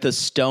 With a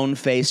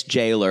stone-faced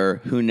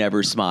jailer who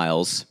never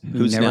smiles,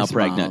 who's now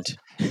pregnant.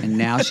 And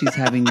now she's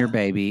having your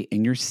baby,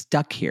 and you're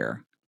stuck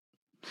here.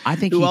 I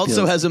think who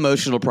also has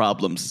emotional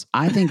problems.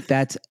 I think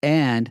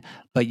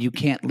but you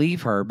can't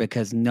leave her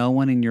because no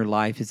one in your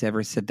life has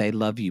ever said they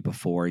love you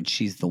before, and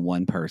she's the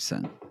one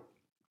person.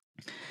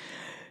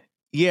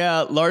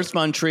 Yeah, Lars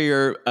von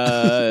Trier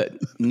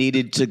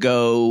needed to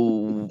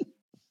go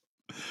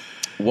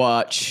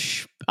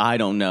watch, I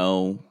don't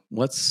know,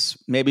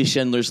 maybe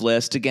Schindler's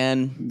List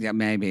again? Yeah,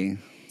 maybe.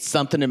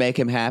 Something to make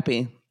him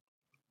happy.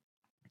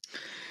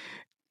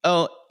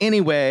 Oh,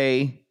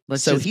 anyway.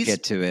 Let's just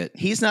get to it.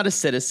 He's not a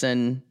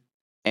citizen,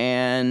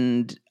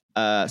 and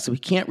so he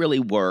can't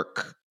really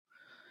work.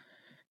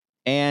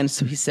 And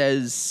so he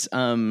says,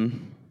 I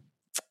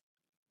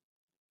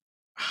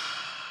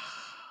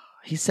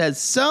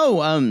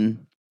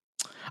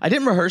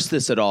didn't rehearse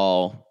this at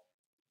all.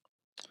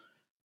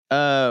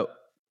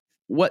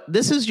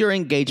 This is your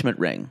engagement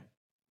ring.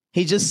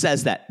 He just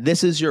says that.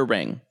 This is your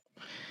ring.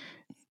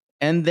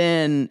 And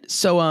then,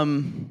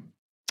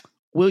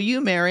 will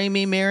you marry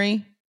me,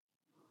 Mary?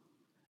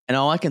 And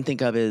all I can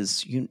think of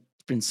is,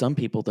 in some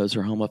people, those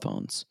are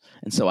homophones.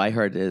 And so I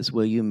heard it as,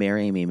 will you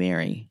marry me,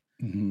 Mary?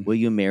 Mm-hmm. Will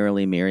you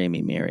merrily marry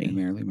me, Mary?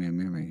 Merrily marry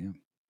me, Mary,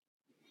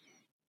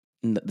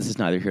 yeah. This is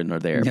neither here nor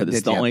there, but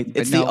it's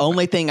the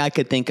only thing I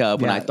could think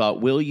of when I thought,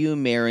 will you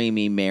marry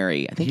me,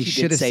 Mary? I think he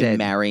should say,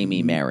 marry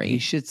me, Mary. He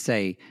should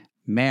say,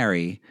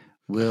 Mary,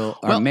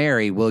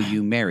 Mary, will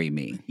you marry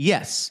me?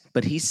 Yes,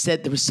 but he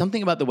said, there was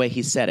something about the way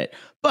he said it.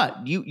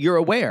 But you're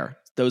aware,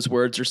 those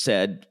words are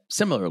said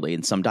similarly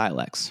in some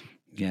dialects.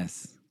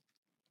 Yes.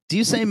 Do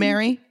you say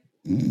Mary?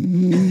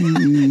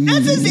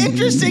 This is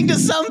interesting to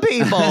some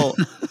people.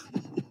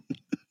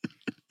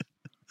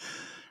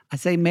 I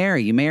say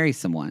Mary. You marry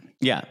someone.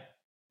 Yeah.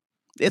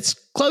 It's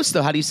close,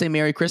 though. How do you say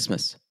Merry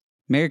Christmas?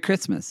 Merry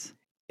Christmas.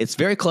 It's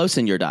very close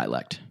in your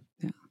dialect.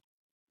 Yeah.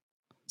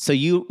 So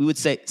you would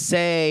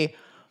say,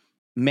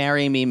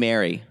 marry me,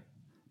 Mary.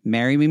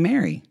 Marry me,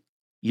 Mary.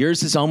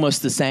 Yours is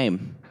almost the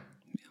same.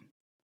 Yeah.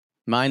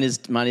 Mine is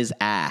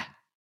ah.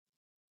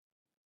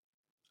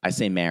 I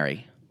say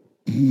marry.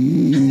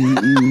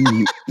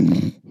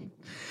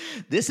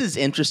 This is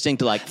interesting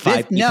to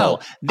five people. No,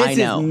 this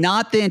is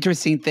not the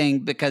interesting thing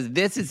because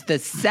this is the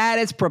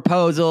saddest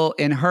proposal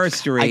in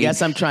history. I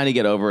guess I'm trying to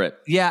get over it.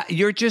 Yeah,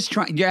 you're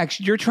trying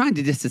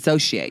to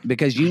disassociate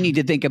because you need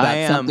to think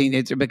about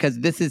something because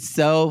this is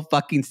so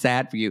fucking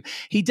sad for you.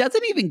 He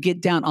doesn't even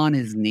get down on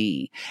his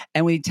knee,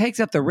 and when he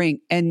takes up the ring,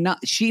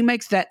 she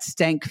makes that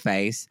stank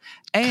face,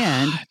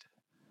 and. God.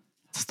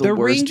 The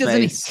ring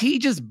doesn't. He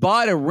just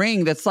bought a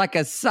ring that's like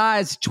a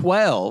size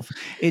 12.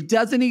 It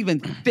doesn't even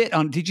fit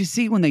on. Did you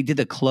see when they did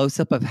the close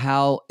up of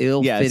how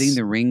ill-fitting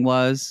the ring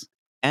was?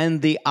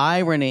 And the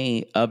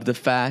irony of the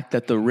fact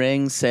that the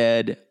ring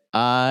said,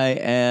 "I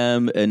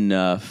am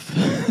enough."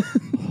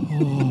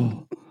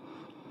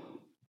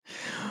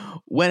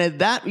 When at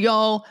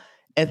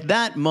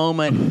that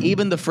moment,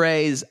 even the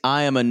phrase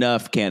 "I am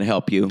enough" can't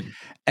help you.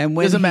 And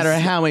doesn't matter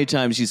how many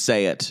times you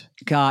say it.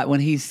 God, when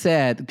he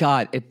said,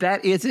 God, if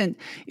that isn't...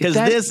 Because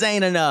this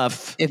ain't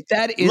enough. If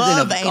that isn't...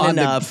 Love ain't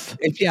enough.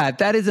 If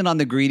that isn't on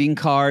the greeting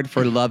card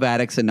for Love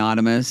Addicts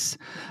Anonymous,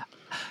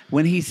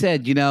 when he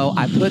said,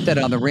 I put that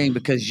on the ring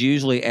because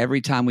usually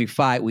every time we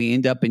fight, we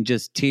end up in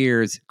just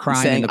tears,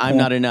 crying. Saying, in the I'm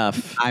corner. not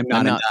enough. I'm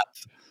not enough.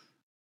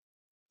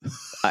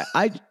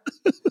 I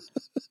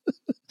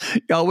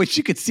I wish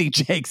you could see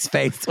Jake's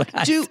face when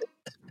I do.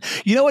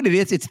 You know what it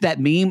is? It's that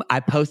meme. I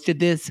posted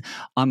this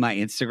on my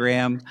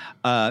Instagram.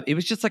 It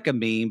was just like a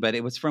meme, but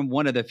it was from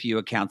one of the few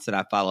accounts that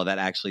I follow that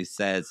actually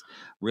says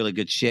really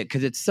good shit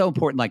because it's so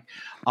important. Like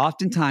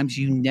oftentimes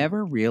you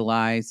never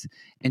realize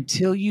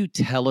until you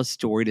tell a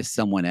story to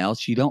someone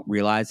else, you don't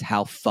realize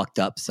how fucked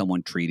up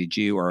someone treated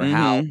you or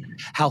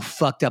how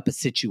fucked up a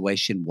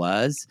situation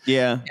was.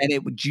 Yeah.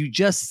 And you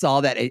just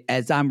saw that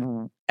as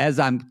I'm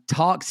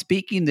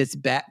speaking this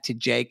back to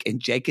Jake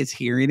and Jake is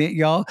hearing it,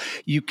 y'all,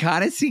 you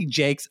kind of see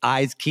Jake's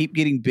eyes keep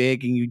getting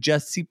big and you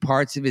just see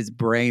parts of his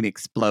brain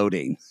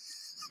exploding.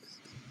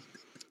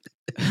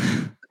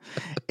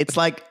 It's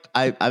like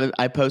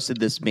I posted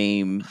this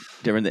meme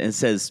and it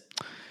says,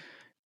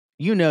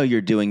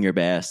 you're doing your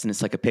best. And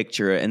it's like a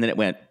picture. And then it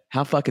went,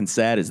 how fucking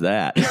sad is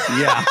that?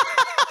 Yeah.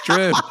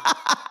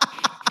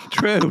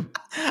 True.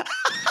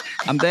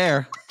 I'm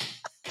there.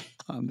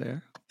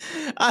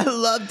 I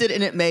loved it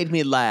and it made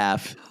me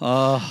laugh.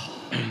 Oh.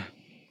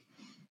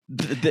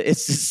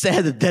 It's just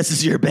sad that this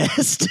is your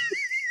best.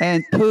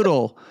 And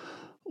Poodle,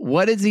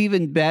 what is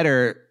even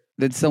better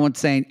than someone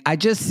saying, I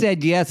just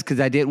said yes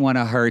because I didn't want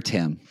to hurt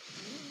him?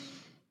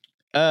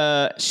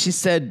 She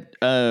said,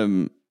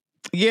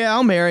 yeah,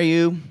 I'll marry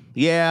you.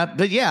 Yeah,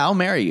 but I'll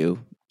marry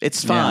you.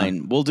 It's fine.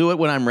 Yeah. We'll do it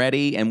when I'm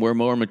ready and we're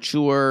more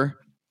mature.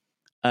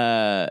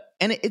 And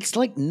it's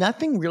like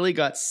nothing really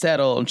got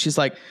settled. And she's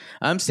like,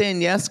 I'm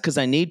saying yes because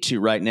I need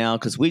to right now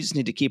because we just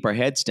need to keep our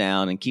heads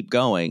down and keep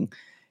going.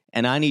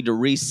 And I need to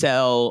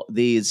resell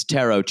these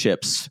taro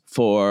chips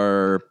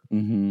for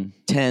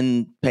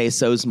 10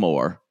 pesos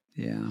more.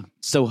 Yeah.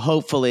 So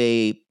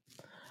hopefully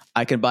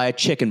I can buy a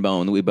chicken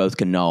bone that we both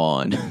can gnaw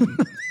on.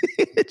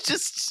 It's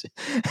just...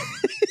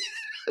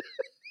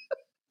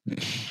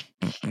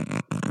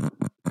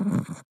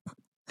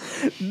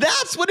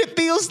 That's what it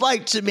feels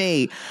like to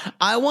me.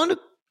 I want to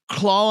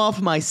claw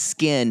off my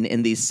skin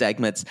in these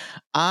segments.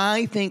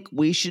 I think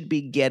we should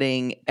be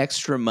getting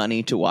extra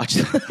money to watch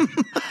them.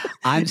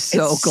 I'm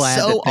so glad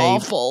so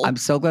awful. I'm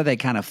so glad they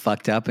kind of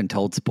fucked up and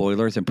told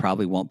spoilers and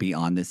probably won't be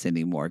on this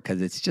anymore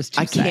because it's just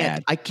too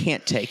sad. I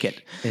can't take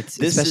it.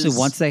 Especially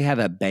once they have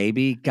a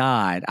baby.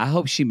 God, I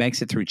hope she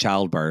makes it through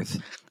childbirth.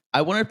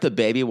 I wonder if the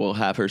baby will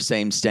have her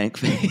same stank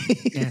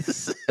face.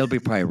 Yes. It'll be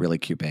probably a really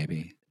cute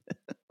baby.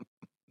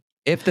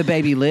 If the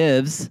baby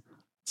lives.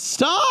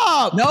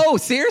 Stop! No,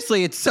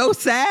 seriously, it's so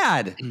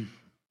sad.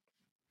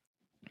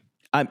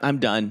 I'm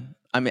done.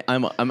 I'm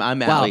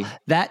Allie.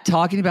 Wow,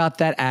 talking about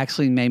that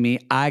actually made me.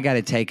 I got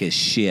to take a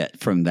shit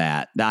from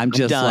that. I'm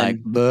just like,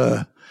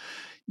 ugh.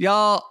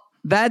 Y'all.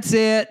 That's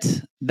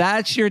it.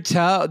 That's your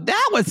toe.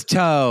 That was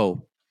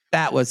toe.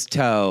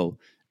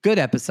 Good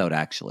episode,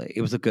 actually.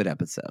 It was a good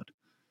episode.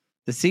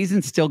 The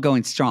season's still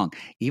going strong,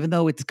 even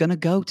though it's going to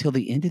go till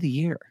the end of the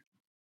year.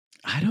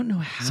 I don't know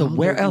how. So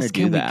where else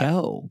can we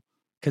go?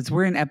 Because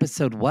we're in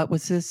episode, what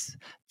was this?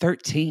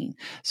 13.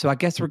 So I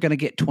guess we're going to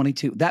get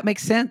 22. That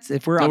makes sense.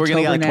 If we're going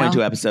to get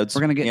 22 episodes.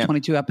 We're going to get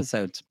 22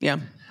 episodes. Yeah.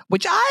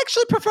 Which I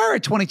actually prefer a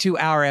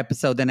 22-hour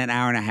episode than an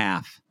hour and a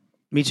half.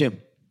 Me too.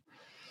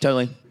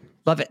 Totally.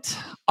 Love it.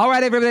 All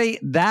right, everybody.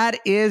 That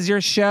is your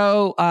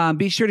show.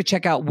 Be sure to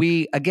check out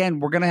we're going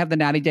to have the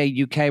 90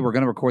 Day UK. We're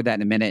going to record that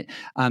in a minute.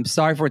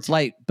 Sorry for it's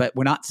late, but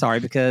we're not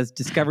sorry because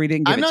Discovery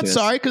didn't give it to us. I'm not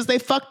sorry because they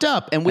fucked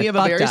up. And we have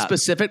a very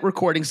specific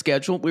recording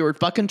schedule. We were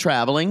fucking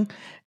traveling.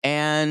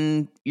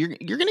 And you're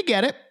going to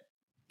get it.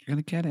 You're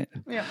going to get it.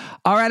 Yeah.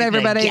 All right,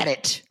 everybody. Get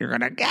it. You're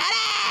going to get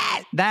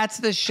it. That's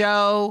the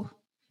show.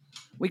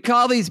 We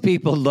call these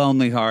people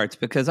lonely hearts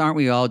because aren't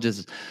we all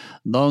just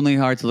lonely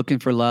hearts looking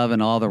for love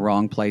in all the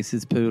wrong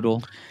places,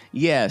 Poodle?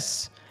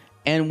 Yes.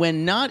 And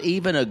when not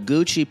even a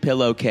Gucci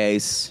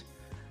pillowcase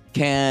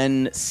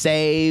can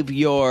save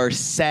your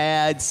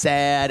sad,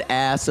 sad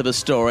ass of a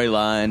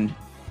storyline,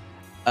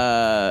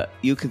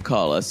 you can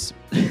call us.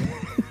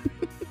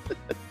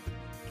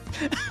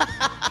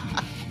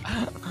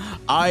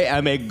 I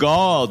am a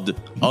god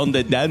on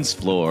the dance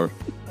floor.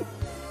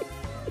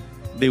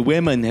 The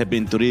women have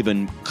been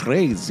driven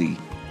crazy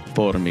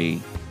for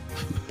me.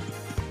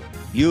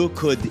 You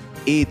could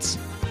eat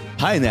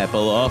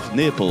pineapple off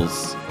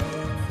nipples.